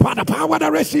 By the power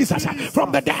that raised Jesus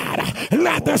from the dead,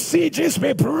 let the sieges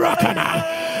be broken.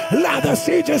 Let the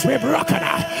sieges be broken.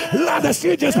 Let the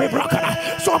sieges be broken.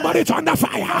 Somebody turn the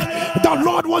fire. The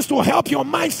Lord wants to help your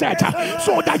mindset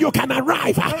so that you can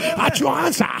arrive at your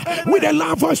answer with a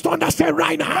loud voice to understand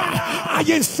right now. I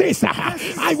insist.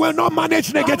 I will not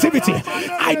manage negativity.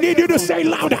 I need you to say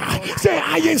louder. Say,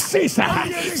 I insist.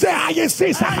 Say, I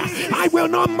insist. I will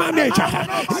not manage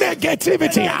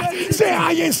negativity. Say,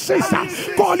 I insist.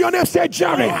 Call your name. Say,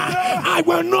 Jerry. I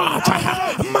will not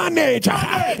manage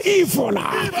evil.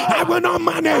 I will not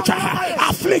manage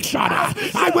affliction.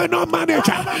 I will not manage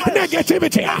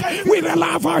negativity. With a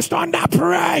loud voice, thunder,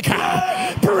 break,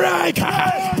 break,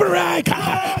 break,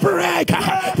 break,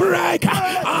 break.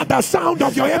 At the sound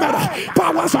of your amen,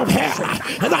 powers of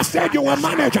hell that said you will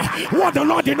manage what the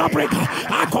Lord did not break,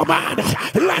 I command,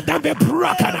 let them be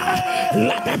broken.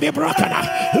 Let them be broken.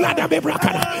 Let them be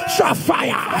broken. Shot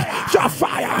fire. Shot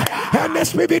fire.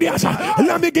 NSPPD,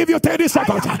 let me give you 30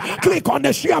 seconds. Click on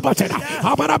the share button.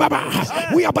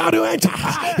 We are about to enter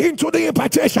into the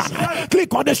impartation.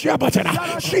 Click on the share button.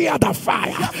 Share the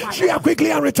fire. Share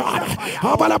quickly and return.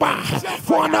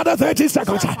 For another 30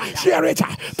 seconds. Share it.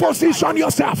 Position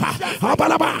yourself.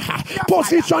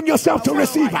 Position yourself to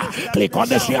receive. Click on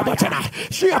the share button.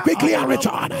 Share quickly and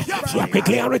return. Share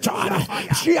quickly and return.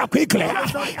 Share quickly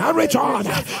and return.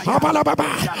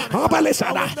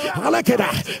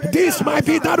 This might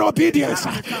be that obedience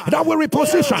that will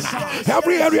reposition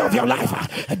every area of your life.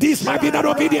 This might be that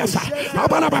obedience.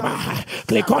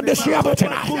 Click on the share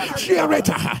button. Share it.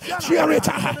 Share it.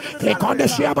 Click on the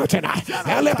share button.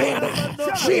 Elevate.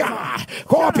 Share.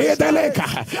 Copy the link.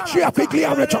 Share quickly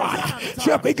and return.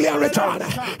 Share quickly and return.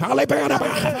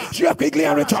 Share quickly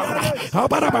and return.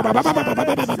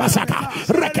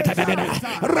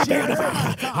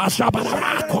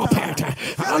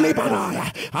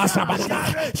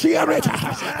 Share it.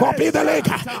 Copy the link.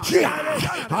 Share.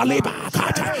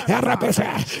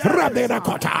 Rabina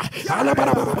Kota,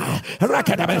 Alabaraba,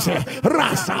 Rakadabese,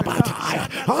 Rasabatai,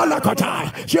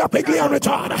 Alakotai, share quickly and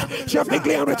return, share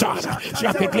quickly and return,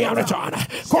 share quickly and return,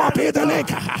 copy the link,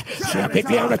 share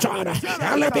quickly and return,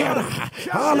 Alabama,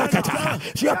 Alakata,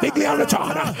 share quickly and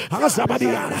return,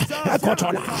 Asabadia,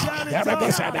 Ekotona,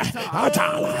 Erebesada,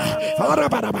 Atala,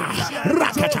 Arabanaba,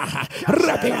 Rakata,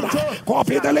 Rabina,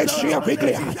 copy the link, share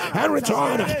quickly and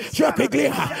return, share quickly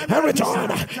and return,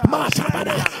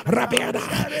 Matabana, Rabina,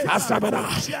 Asabana,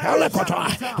 Elekota,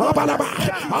 Obalaba,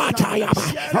 Atayaba,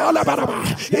 Alabaraba,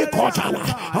 Ekotala,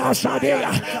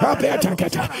 Asadea,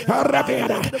 Abetaketa,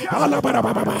 Arabena,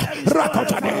 Alabaraba,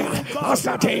 Rakotane,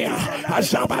 Asatea,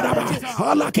 Asabaraba,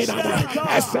 Alakidana,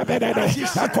 Esabeda,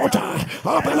 Akota,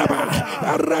 Obalaba,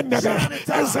 Arandaga,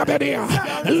 Asabedea.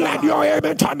 Let your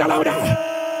amen turn louder.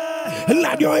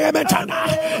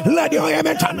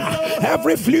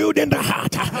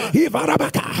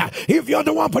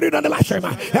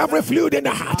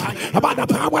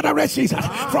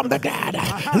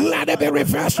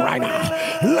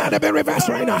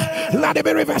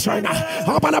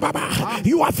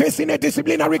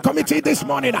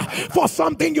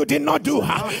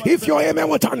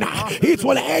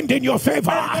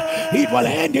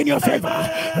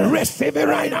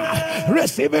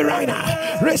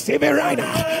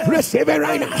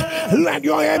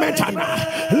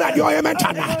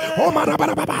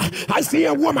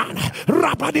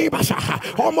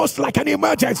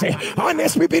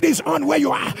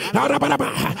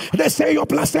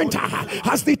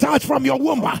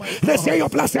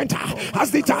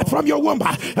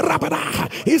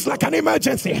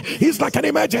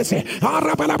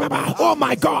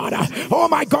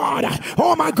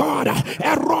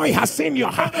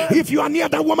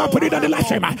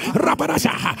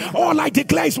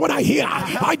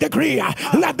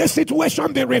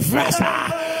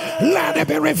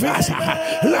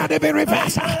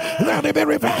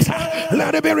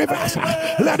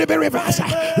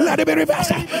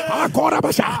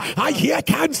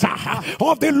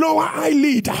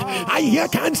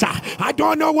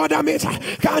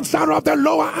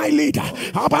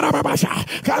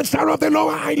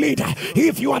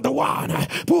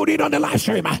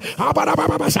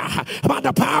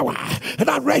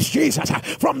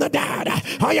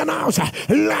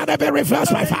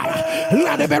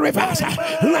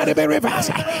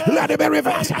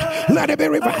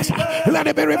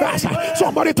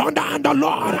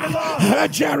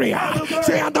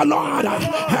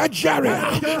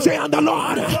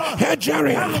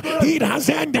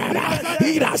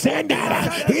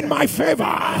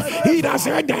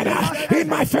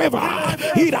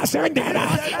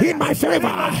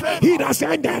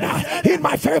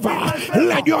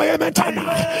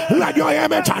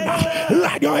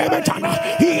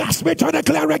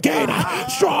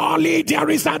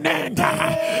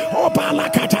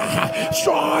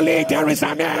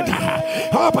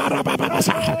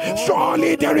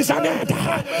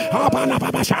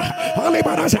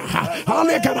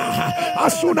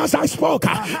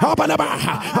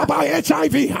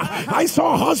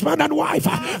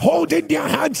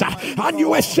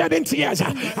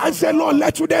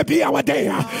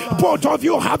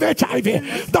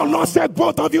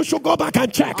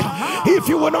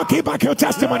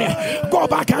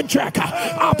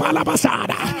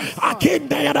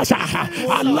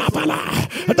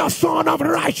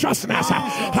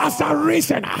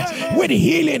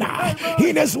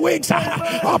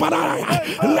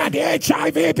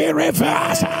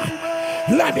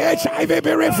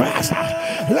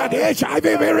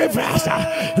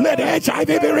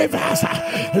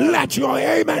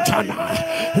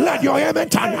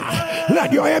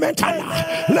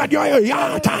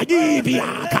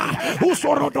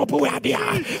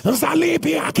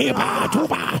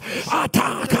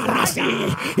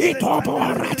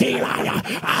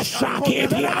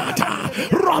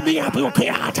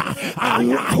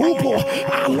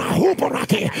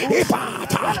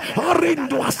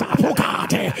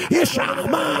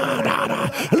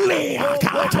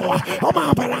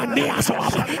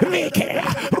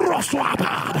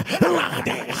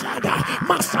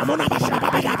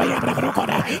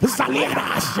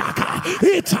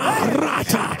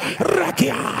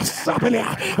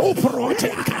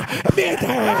 Uproteca,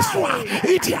 Medeswa,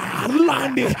 Itia,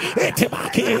 Landi,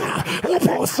 Etimakia,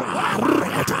 Uposa,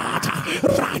 Ratata,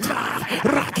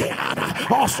 Rakiana,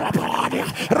 Osoponia,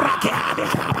 Rakiana,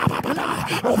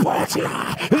 Uposia,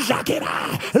 Jakira,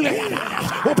 Lena,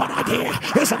 Upanadia,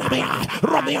 Isanamia,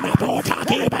 Romina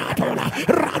Potaki Batona,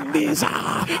 Randiza,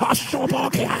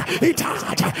 Ashobokia,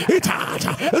 Itata,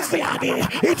 Ziani,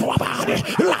 Itwabani,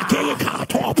 Lakika,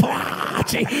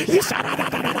 Topoachi, Isarada,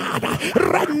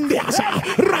 Randiasa,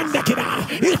 Randakina,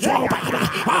 Itwabana,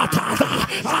 Atata,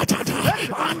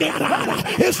 Andiana,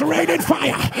 it's raining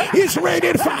fire, it's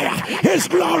raining fire, his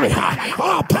glory,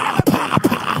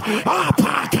 Apakata,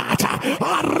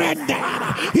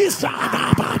 Arendana,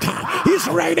 Isanabata, he's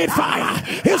raining fire,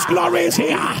 his glory is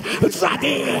here,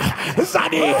 Zadi,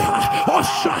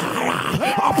 Oshaya,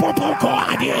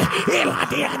 Apopokoadi,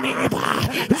 Iladianiba,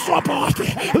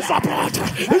 Support,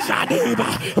 Zadiba,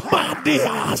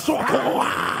 Mandia, Sokoa,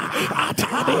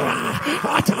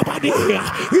 Atabadia,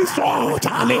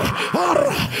 Isotali,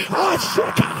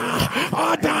 Ashika,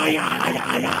 Adaya,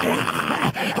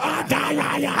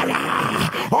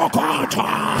 Okota,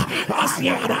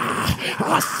 Asiana,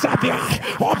 Asabia,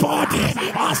 Obodi,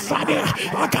 Asadi,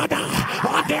 Akada,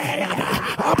 Adea,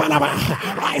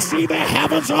 I see the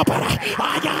heavens open.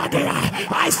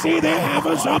 I see the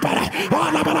heavens open.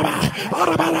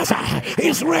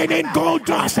 It's raining gold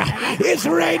dust. It's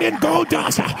raining gold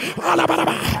dust.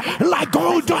 Like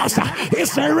gold dust.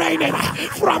 It's raining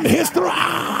from his throne.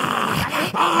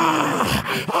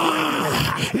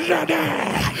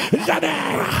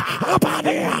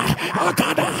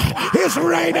 It's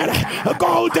raining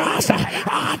gold dust.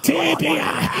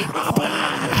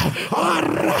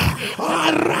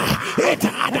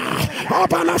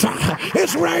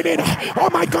 It's raining. Oh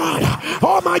my God.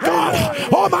 Oh my God.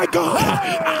 Oh my God.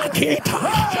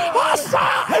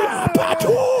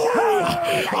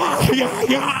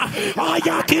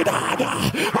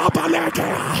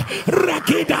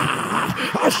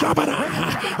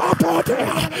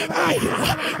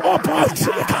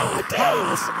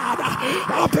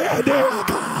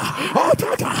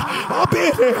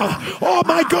 Oh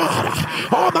my God.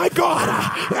 Oh my God.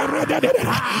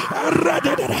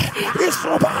 It's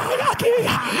so bad.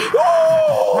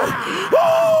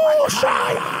 Oh,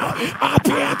 Shaya.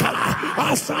 Apiaka.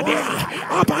 Asadia.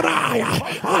 Aparaya.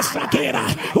 Asakira.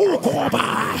 Ukoba.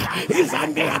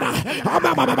 Izandera.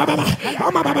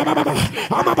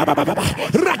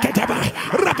 Raketaba.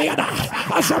 Rapiada.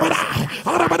 Asabara.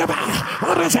 Arabadaba.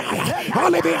 Arazaya.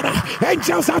 Olivia.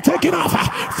 Angels are taking off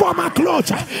for my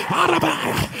clothes.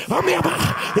 Arabaya. Amiaba.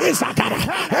 Isakara.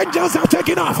 Angels are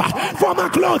taking off for my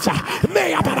clothes.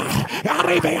 Mayabara.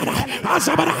 Arabaya.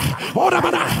 Asabara.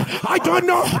 Orabara. I don't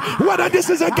know whether this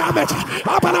is a garment,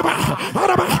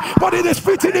 but it is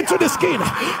fitting into the skin.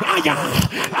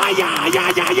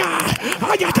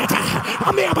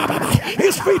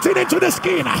 It's fitting into the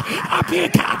skin.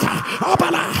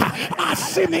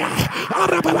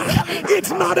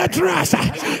 It's not a dress.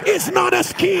 It's not a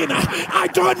skin. I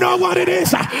don't know what it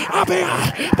is,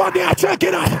 but they are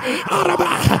checking it.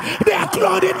 They are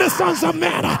clothing the sons of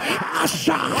men.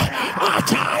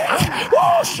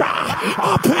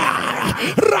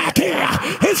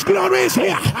 His glory is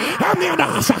here.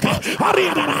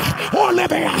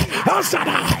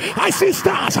 I see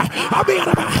stars.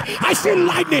 I see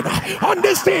lightning on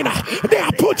this thing. They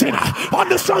are putting on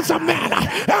the sons of men.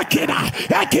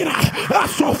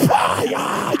 So fire.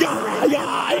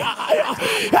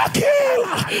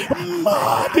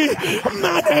 Madi,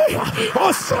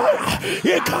 Osaya,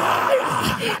 Ikaya,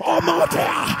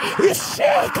 Omotea,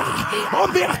 Isheka,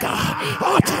 Omeka,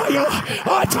 Ataya,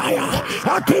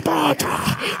 Akibata.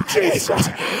 Jesus,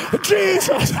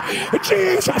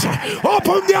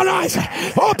 open their eyes,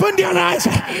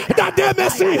 that they may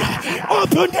see,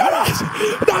 open their eyes,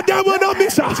 that they will not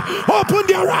miss us, open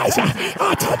their eyes,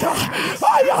 Atada,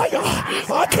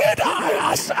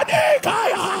 Akidaya,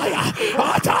 Sadekaya,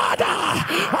 Atada,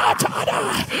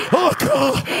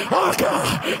 Aka,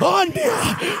 Andia,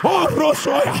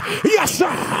 Rosoya, yes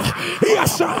sir,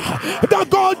 the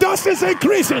gold dust is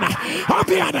increasing,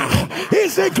 Apiana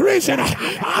is increasing,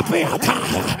 Apiata,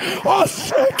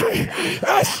 Oseki,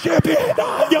 Eskebina,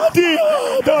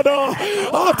 Yadia, Dada,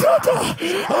 Atata,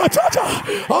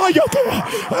 Ayaka,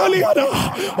 Aliana,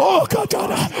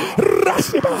 Okatana,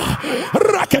 Rasiba,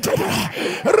 Rakatana,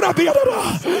 Rabiana,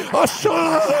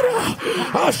 Ashara,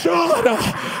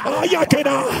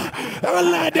 Ayakina,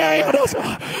 Aladeanas,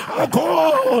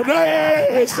 Agore,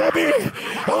 Sebi,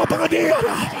 Abadia,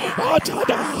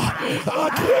 Atada,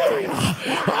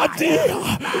 Adia,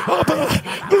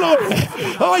 glory,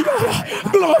 glory,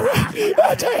 glory,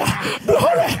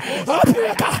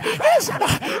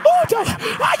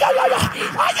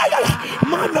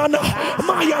 Manana,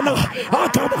 Mayana,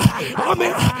 Akana,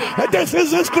 Amen. This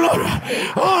is His glory.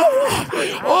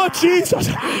 Oh Jesus,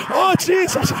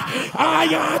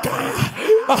 Ayaka.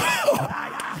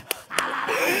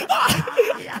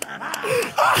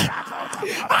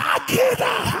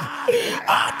 Akida,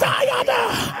 Atayana,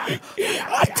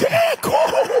 Ateko,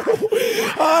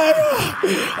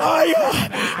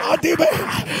 Adibe,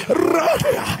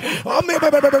 Radia,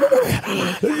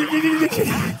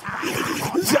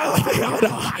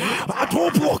 Zadiana,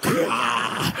 Atopokia,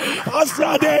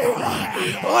 Azade,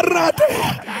 Arade,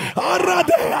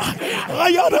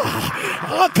 Ayana,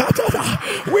 Akatana.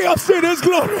 We have seen His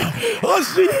glory.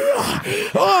 Azia,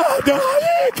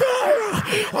 Adaika,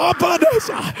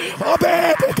 Abadesa,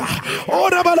 Abedeka,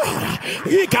 Orabala,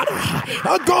 Ikana,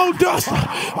 a gold dust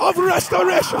of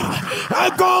restoration,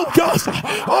 a gold dust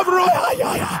of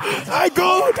royal, a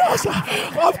gold dust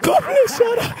of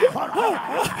completion.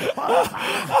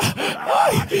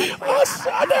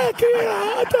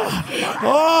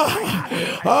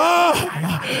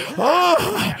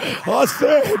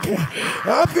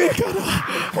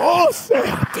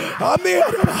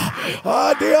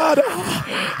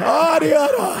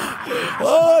 Ariana,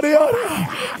 Ariana,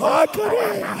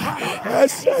 Akare,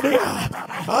 Asadia,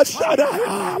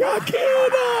 Asadaya,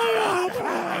 Yakina,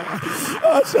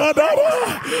 Asadaya,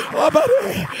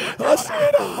 Abare,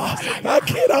 Asida,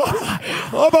 Akira,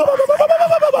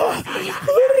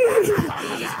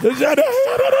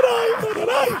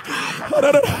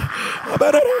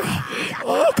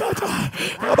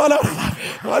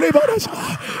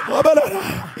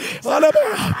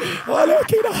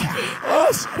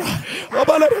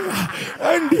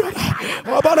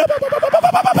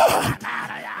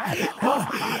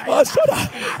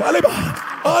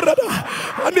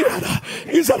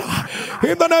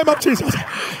 in the name of Jesus,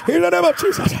 in the name of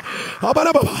Jesus.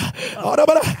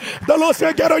 The Lord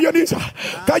said, get on your knees.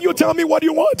 Can you tell me what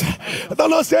you want? The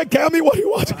Lord said, tell me what you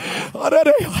want.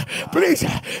 Please,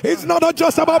 it's not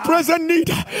just about present need.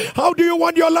 How do you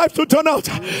want your life to turn out?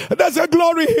 There's a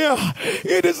glory here.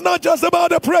 It is not just about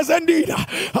the present need.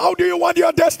 How do you want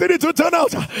your destiny to turn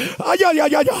out? Tell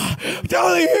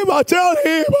him, tell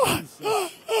him.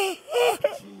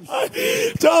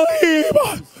 Tell him,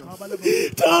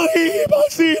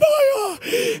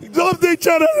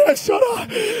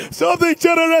 something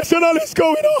generational is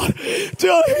going on.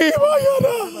 Tell him,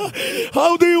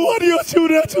 how do you want your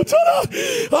children to turn out?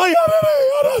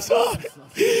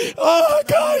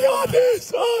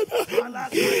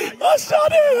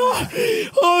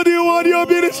 How do you want your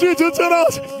ministry to turn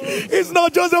out? It's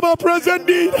not just about present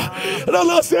need. The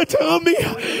Lord said, tell me,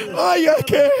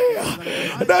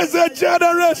 there's a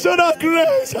generational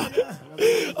grace.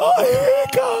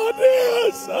 God,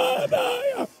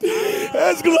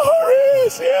 His glory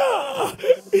is here.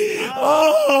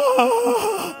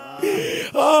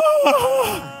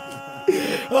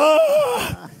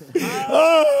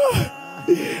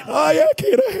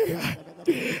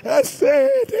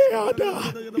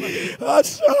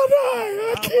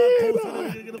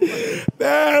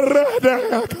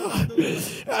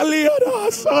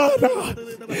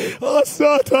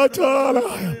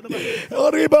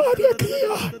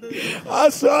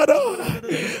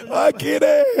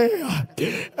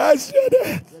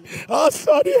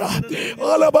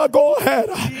 All about, go ahead.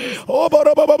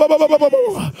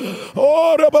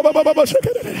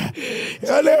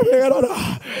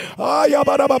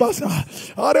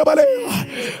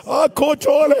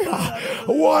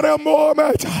 What a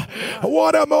moment.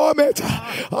 What a moment.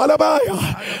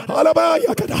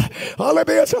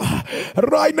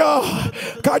 Right now,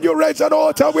 can you raise an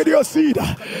altar with your seed?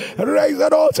 Raise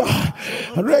an altar.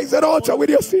 Raise an altar with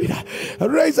your seed.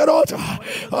 Raise an altar.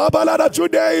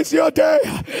 Today is your day.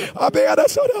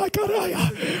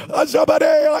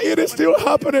 It is still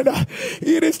happening.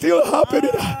 It is still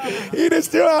happening. It is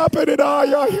still happening.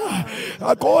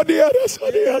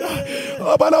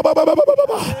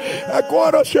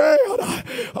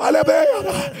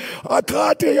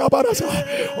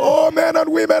 Oh, men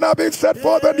and women have been set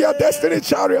forth in their destiny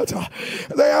chariot.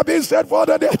 They have been set forth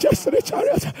in their destiny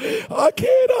chariot.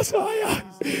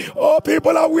 Oh,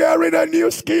 people are wearing a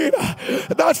new skin.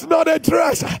 That's not a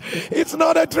dress. It's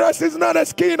not a dress. It's not a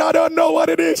skin. I don't know what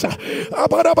it is.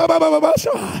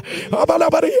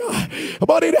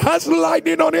 But it has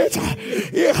lightning on it.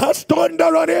 It has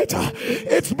thunder on it.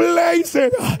 It's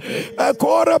blazing.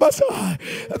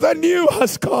 The new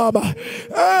has come.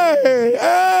 Hey,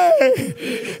 hey,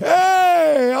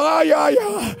 hey,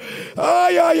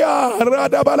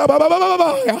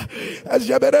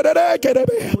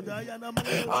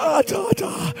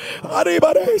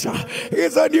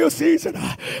 it's a new season.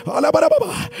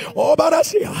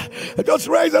 Just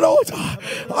raise it altar.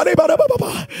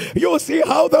 You'll see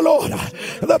how the Lord,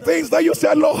 the things that you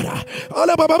said, Lord,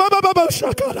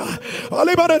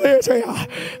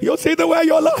 you'll see the way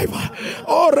your life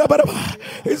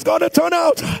is going to turn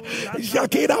out.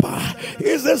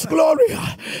 Is this glory?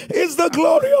 Is the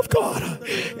glory of God?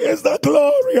 Is the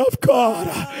glory of God?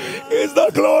 Is the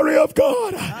glory of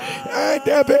God? And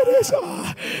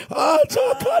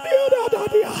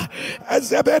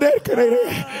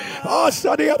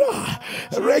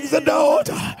raise the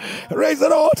altar. Raise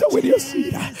an altar with your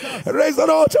seed. Raise an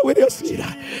altar with your seed.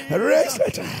 Raise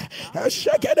it.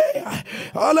 Shake it.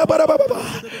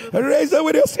 Raise it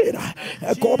with your seed.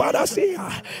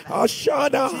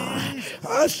 Ashada.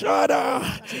 Ashada.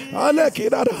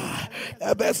 Alekidada.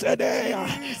 Ebesedea.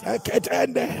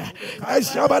 Ketende.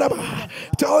 Ashabadaba.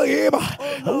 Tell him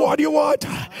what you want.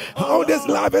 How this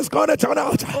life is going to turn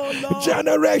out.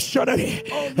 Generationally.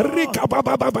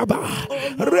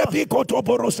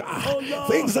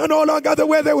 Things are no longer the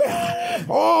way they were.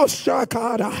 Oh,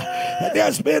 Shakada.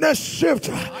 There's been a shift.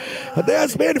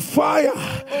 There's been fire.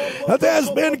 There's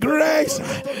been grace.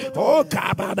 Oh,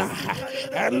 Kabada.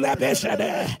 And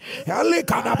Lebeshade.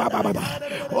 Alikana Baba.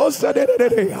 Oh,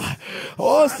 Sadede.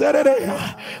 Oh, Sadede.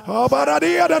 Oh,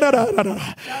 Baradia.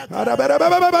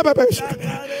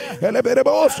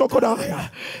 Eleberebo Sokodaya.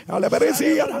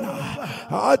 Aleberizia.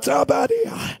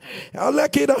 Atabadia.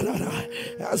 Alekida.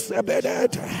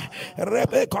 Asebedet.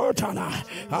 Rebekotana.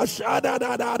 Ashada.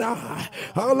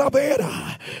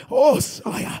 Alabera. Oh,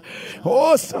 Saya.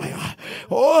 Oh, Saya.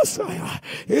 Oh, Saya.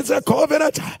 It's a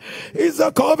covenant. It's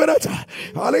a covenant.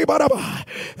 Ali Baraba.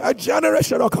 A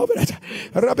generational covenant.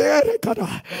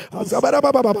 Raberekada.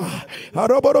 Azabarababa.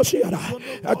 Aroboroshiana.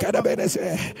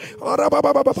 Akadabenese.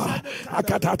 Arabababa.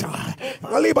 Akatata.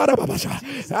 Ali Barababasha.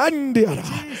 Andiara.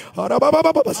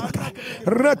 Arabababasaka.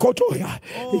 Rekotoya.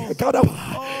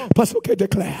 Kadaba. Pasuke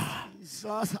declare.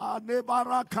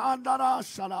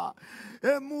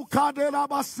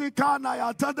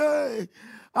 Today,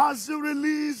 as you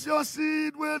release your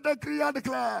seed, we decree and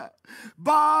declare,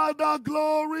 by the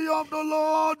glory of the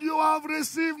Lord, you have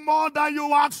received more than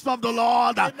you asked of the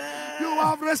Lord. Amen. You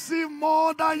have received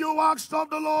more than you asked of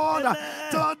the Lord. Amen.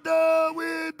 Today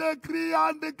we decree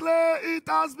and declare it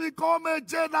has become a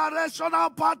generational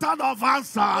pattern of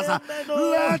answers. Amen.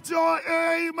 Let your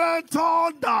amen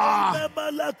thunder.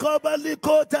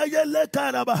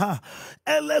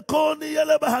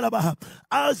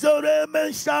 As your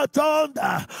amen shall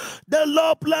thunder, the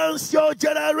Lord plants your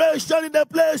generation in the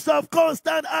place of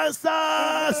constant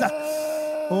answers.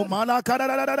 Oh,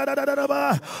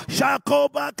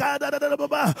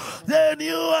 then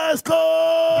you ask,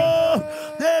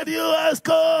 then you ask,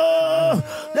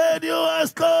 then you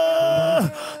ask,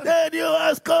 then you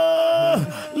ask,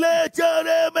 let your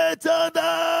amen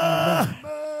thunder.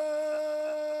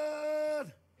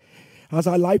 As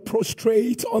I lie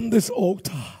prostrate on this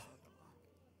altar,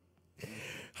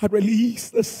 I release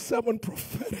the 7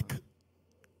 prophetic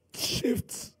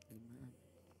shifts.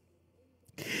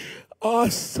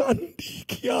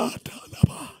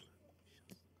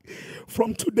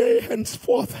 From today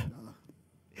henceforth,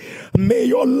 may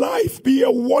your life be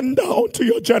a wonder unto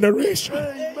your generation.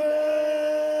 Amen.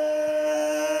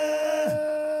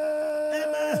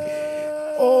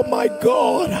 Oh my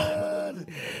God.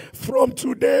 From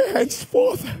today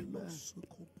henceforth,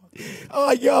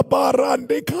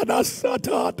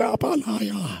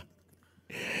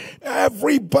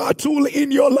 every battle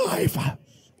in your life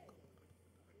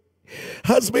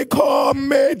has become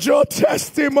major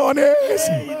testimonies.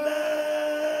 Amen.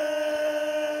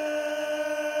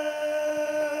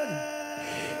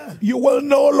 You will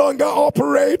no longer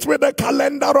operate with the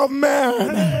calendar of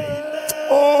man.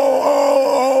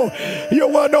 Oh, you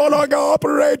will no longer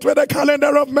operate with the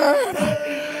calendar of man.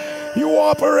 You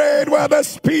operate with the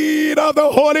speed of the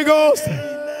Holy Ghost.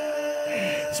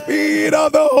 Speed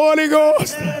of the Holy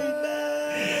Ghost.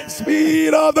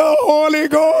 Speed of the Holy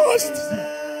Ghost.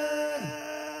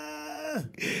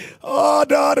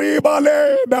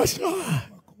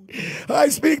 I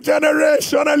speak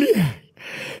generationally.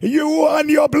 You and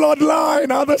your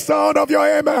bloodline are the sound of your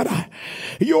amen.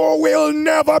 You will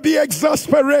never be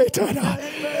exasperated.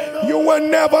 You will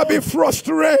never be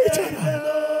frustrated.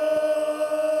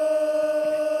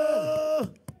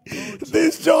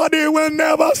 This journey will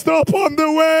never stop on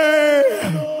the way.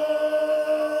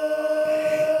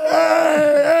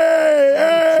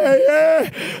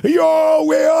 You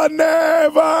will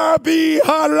never be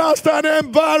harassed and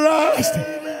embarrassed.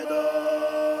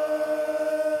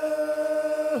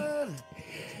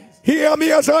 Hear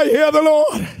me as I hear the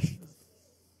Lord.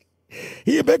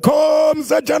 He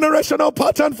becomes a generational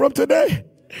pattern from today.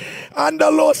 And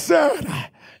the Lord said,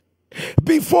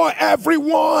 before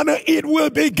everyone, it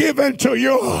will be given to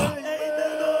you.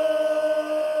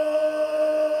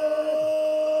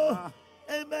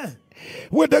 Amen.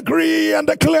 We decree and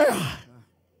declare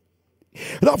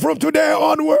that from today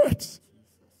onwards,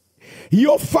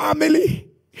 your family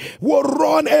will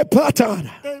run a pattern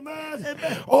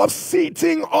of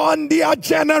sitting on their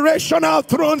generational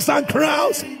thrones and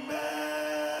crowns.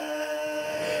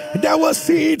 They will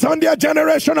sit on their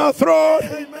generational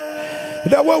throne.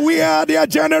 They will wear their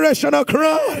generational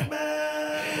crown.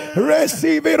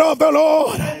 Receive it of the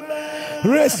Lord.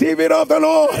 Receive it of the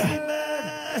Lord.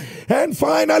 And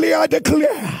finally I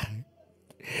declare,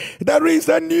 there is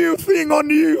a new thing on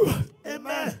you.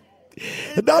 Amen.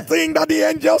 That thing that the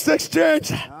angels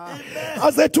exchanged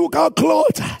as they took out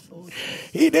clothes.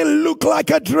 He didn't look like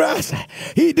a dress.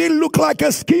 He didn't look like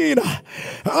a skin.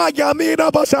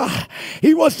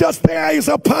 He was just there. He's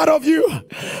a part of you.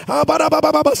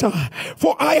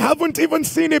 For I haven't even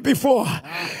seen it before.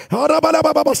 As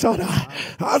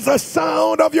the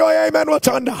sound of your amen was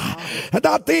under,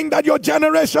 that thing that your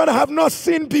generation have not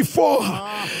seen before,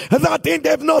 that thing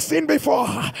they've not seen before,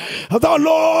 the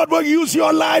Lord will use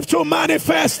your life to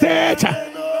manifest it.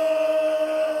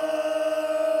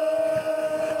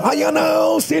 I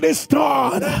announce it is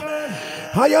done.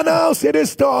 I announce it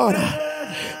is done.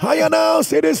 I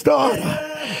announce it is done.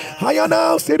 I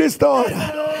announce it is done.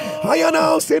 I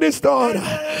announce it is done.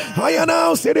 I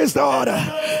announce it is done.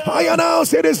 I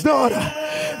announce it is done.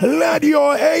 Let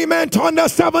your amen thunder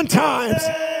 7 times.